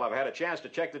escape until I've had a chance to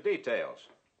check the details.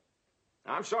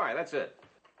 I'm sorry, that's it.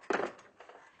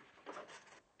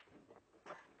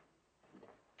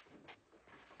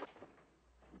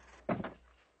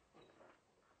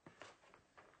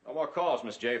 No more calls,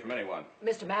 Miss J, from anyone.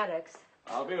 Mr. Maddox,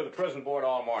 I'll be with the prison board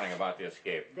all morning about the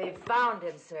escape. they've found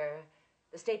him, sir.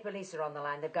 The state police are on the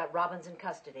line. They've got Robbins in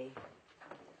custody.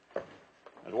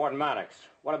 There's Warden Maddox.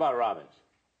 What about Robbins?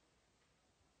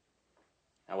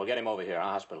 Now, we'll get him over here.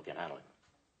 Our hospital can handle him.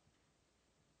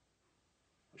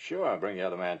 Sure, I'll bring the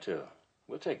other man, too.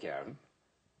 We'll take care of him.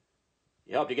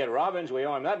 You helped you get Robbins. We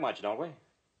owe him that much, don't we?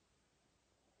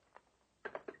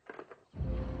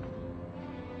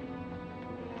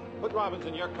 Put Robbins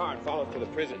in your car and follow us to the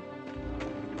prison.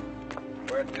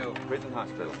 Where to? Prison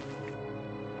hospital.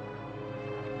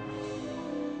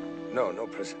 No, no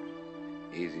prison.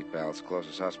 Easy, pal. It's the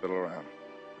closest hospital around.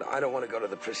 No, I don't want to go to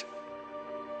the prison.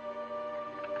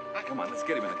 Come on, let's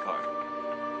get him in the car.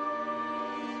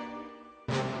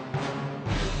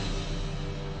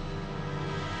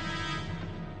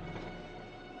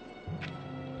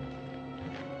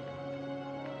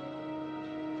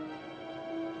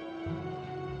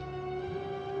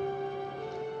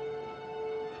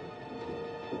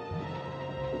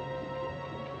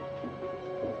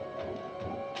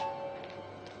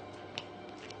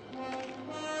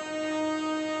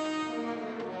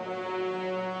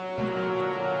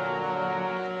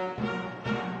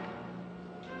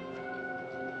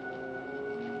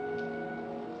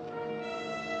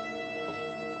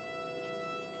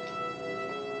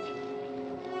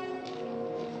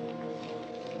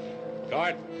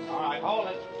 Guard. All right, hold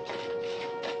it.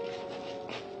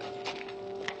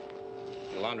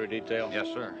 The laundry detail? Yes,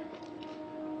 sir.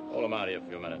 Hold them out here for a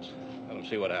few minutes. Let them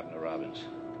see what happened to Robbins.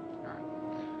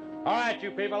 All right, you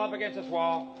people up against this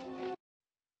wall.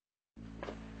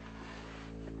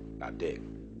 Now, dig.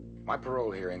 My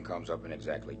parole hearing comes up in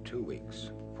exactly 2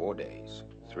 weeks, 4 days,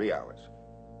 3 hours,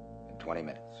 and 20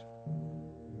 minutes.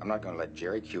 I'm not going to let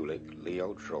Jerry Kulik,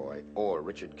 Leo Troy, or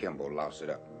Richard Kimball louse it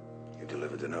up. You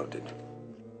delivered the note, didn't you?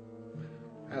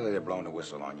 Hell, they're blowing the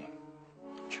whistle on you.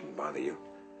 Shouldn't bother you.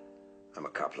 I'm a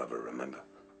cop lover, remember?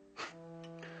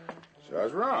 So I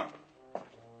was wrong.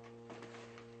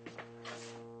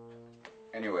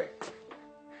 Anyway,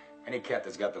 any cat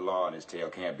that's got the law on his tail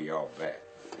can't be all bad.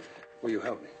 Will you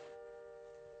help me?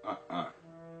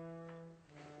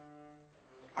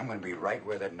 I'm going to be right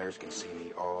where that nurse can see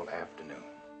me all afternoon.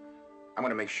 I'm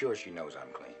going to make sure she knows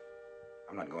I'm clean.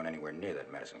 I'm not going anywhere near that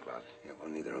medicine closet. Yeah, well,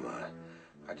 neither am I.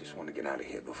 I just want to get out of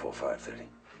here before 5:30.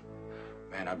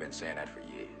 Man, I've been saying that for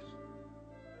years.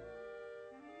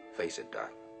 Face it,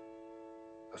 Doc.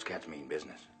 Those cats mean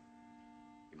business.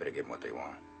 You better give them what they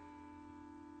want.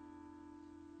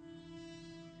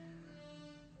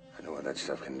 I know what that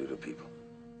stuff can do to people.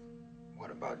 What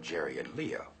about Jerry and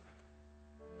Leo?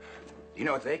 Do you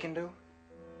know what they can do?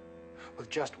 With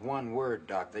just one word,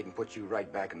 Doc, they can put you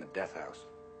right back in the death house.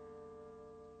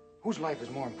 Whose life is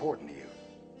more important to you?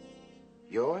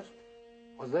 Yours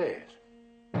or theirs?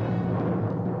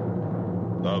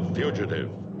 The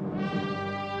Fugitive.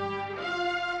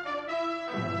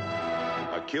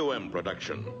 A QM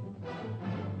production.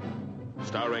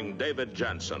 Starring David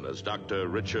Jansen as Dr.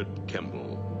 Richard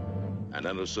Kimball, an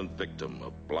innocent victim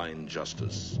of blind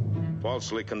justice,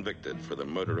 falsely convicted for the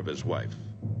murder of his wife.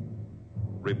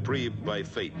 Reprieved by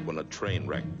fate when a train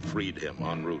wreck freed him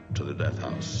en route to the death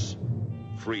house.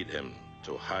 Freed him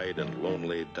to hide in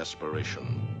lonely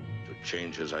desperation, to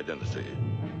change his identity,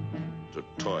 to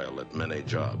toil at many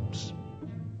jobs.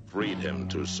 Freed him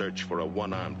to search for a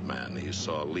one-armed man he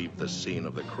saw leave the scene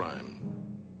of the crime.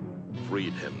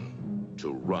 Freed him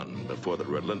to run before the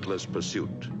relentless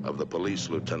pursuit of the police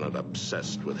lieutenant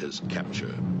obsessed with his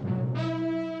capture.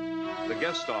 The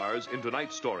guest stars in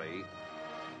tonight's story,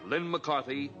 Lynn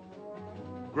McCarthy,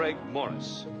 Greg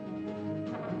Morris.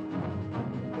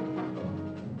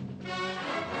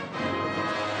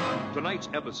 Tonight's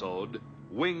episode,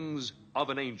 Wings of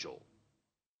an Angel.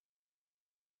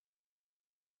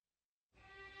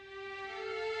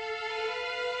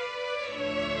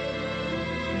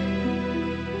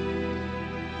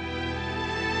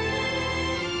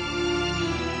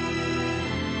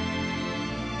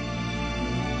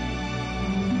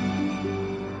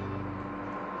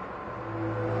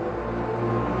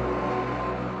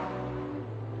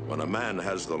 When a man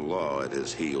has the law at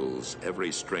his heels,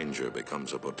 every stranger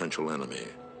becomes a potential enemy.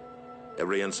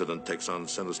 Every incident takes on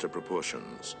sinister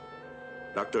proportions.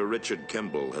 Dr. Richard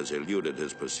Kimball has eluded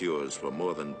his pursuers for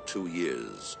more than 2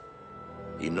 years.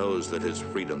 He knows that his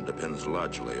freedom depends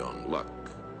largely on luck,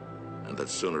 and that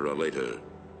sooner or later,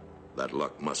 that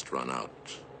luck must run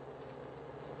out.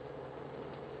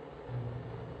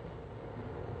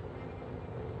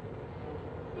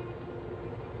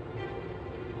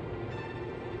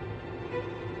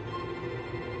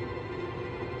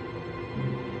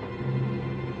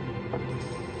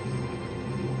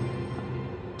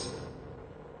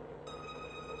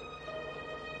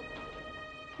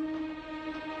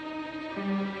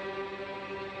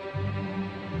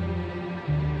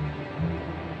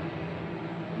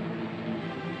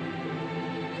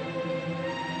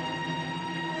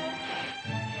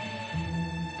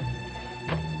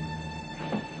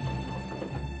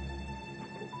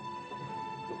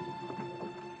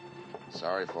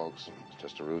 Sorry, folks. It's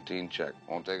just a routine check.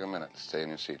 Won't take a minute. Stay in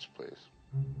your seats, please.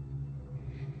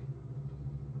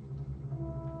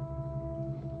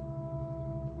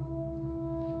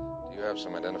 Do you have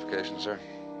some identification, sir?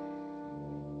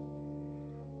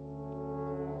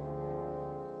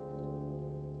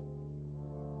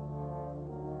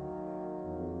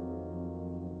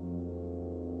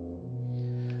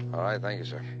 All right, thank you,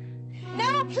 sir.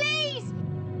 No, please!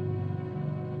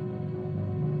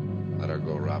 Let her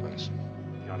go, Robbins.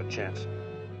 Not a chance.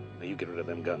 Now you get rid of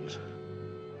them guns.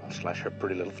 I'll slash her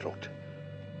pretty little throat.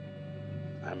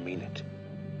 I mean it.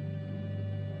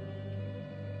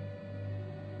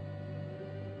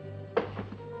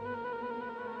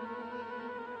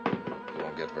 You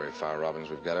won't get very far, Robbins.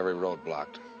 We've got every road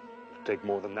blocked. It'll take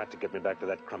more than that to get me back to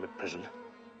that crummy prison.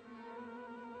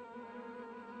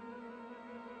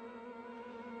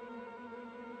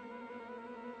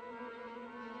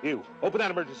 You, open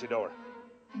that emergency door.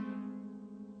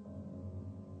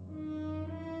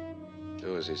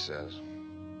 Do as he says.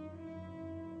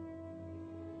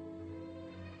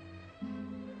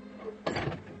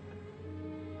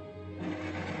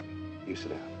 You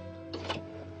sit down.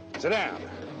 Sit down.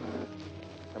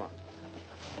 Come on.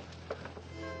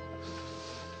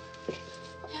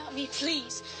 Help me,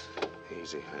 please.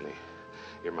 Easy, honey.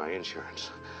 You're my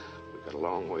insurance. We've got a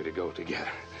long way to go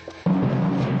together.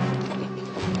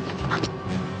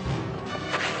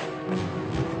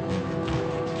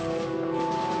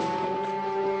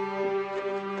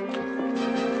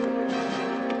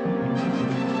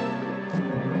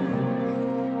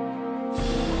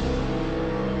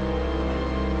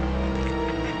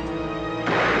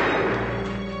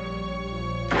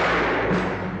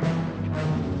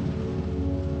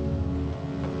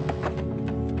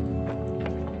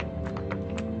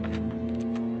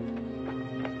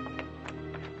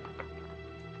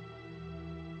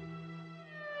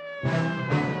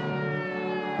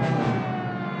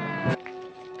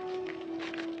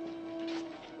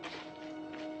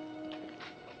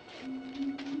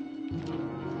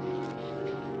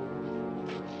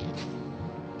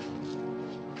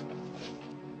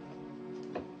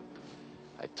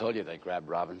 I told you they grabbed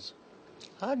Robbins.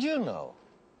 How'd you know?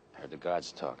 I heard the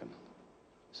guards talking.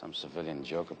 Some civilian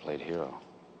joker played hero.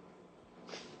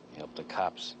 He helped the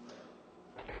cops.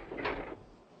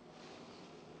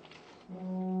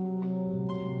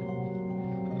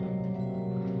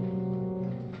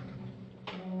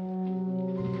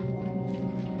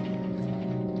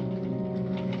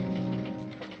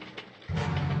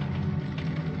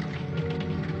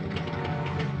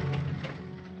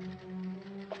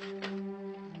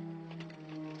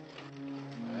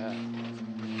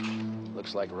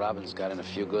 Looks like Robbins got in a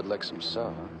few good licks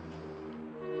himself, huh?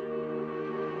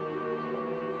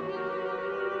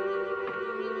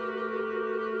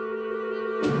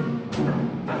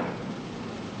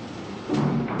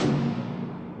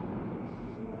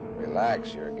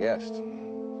 Relax, you're a guest.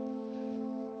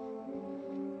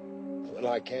 Well,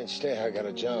 I can't stay. I got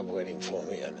a job waiting for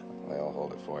me, and They'll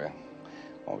hold it for you.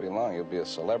 Won't be long, you'll be a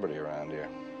celebrity around here.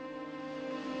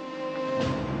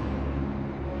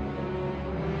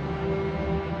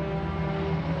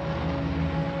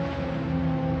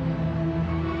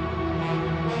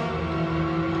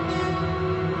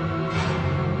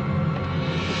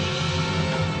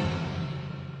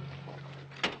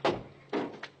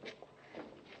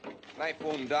 Knife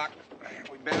wound, Doc.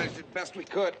 We managed it best we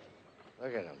could.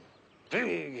 Look at him.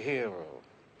 Big hero.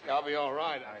 I'll be all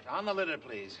right. On the litter,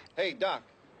 please. Hey, Doc,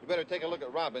 you better take a look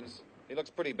at Robbins. He looks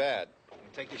pretty bad.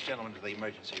 Take this gentleman to the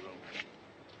emergency room.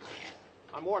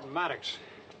 I'm Warden Maddox.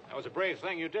 That was a brave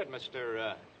thing you did,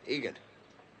 Mr. Egan.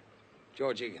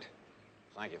 George Egan.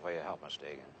 Thank you for your help, Mr.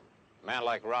 Egan. A man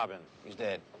like Robin, he's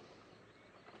dead.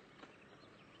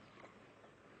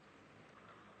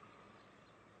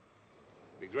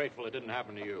 Be grateful it didn't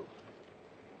happen to you.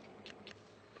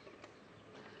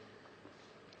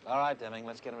 All right, Deming,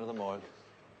 let's get him to the morgue.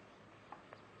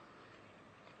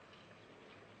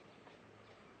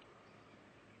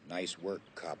 Nice work,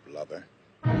 cop lover.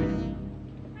 There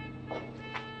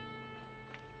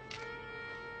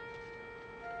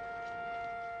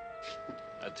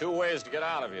are two ways to get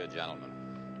out of here, gentlemen.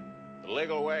 The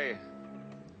legal way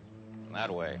and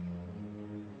that way.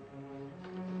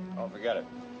 Oh, forget it.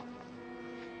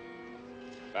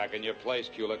 Back in your place,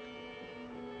 Kulik.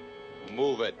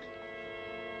 Move it.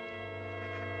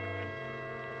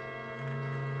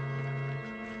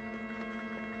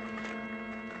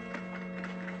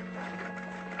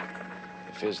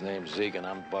 If his name's Egan,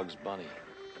 I'm Bugs Bunny.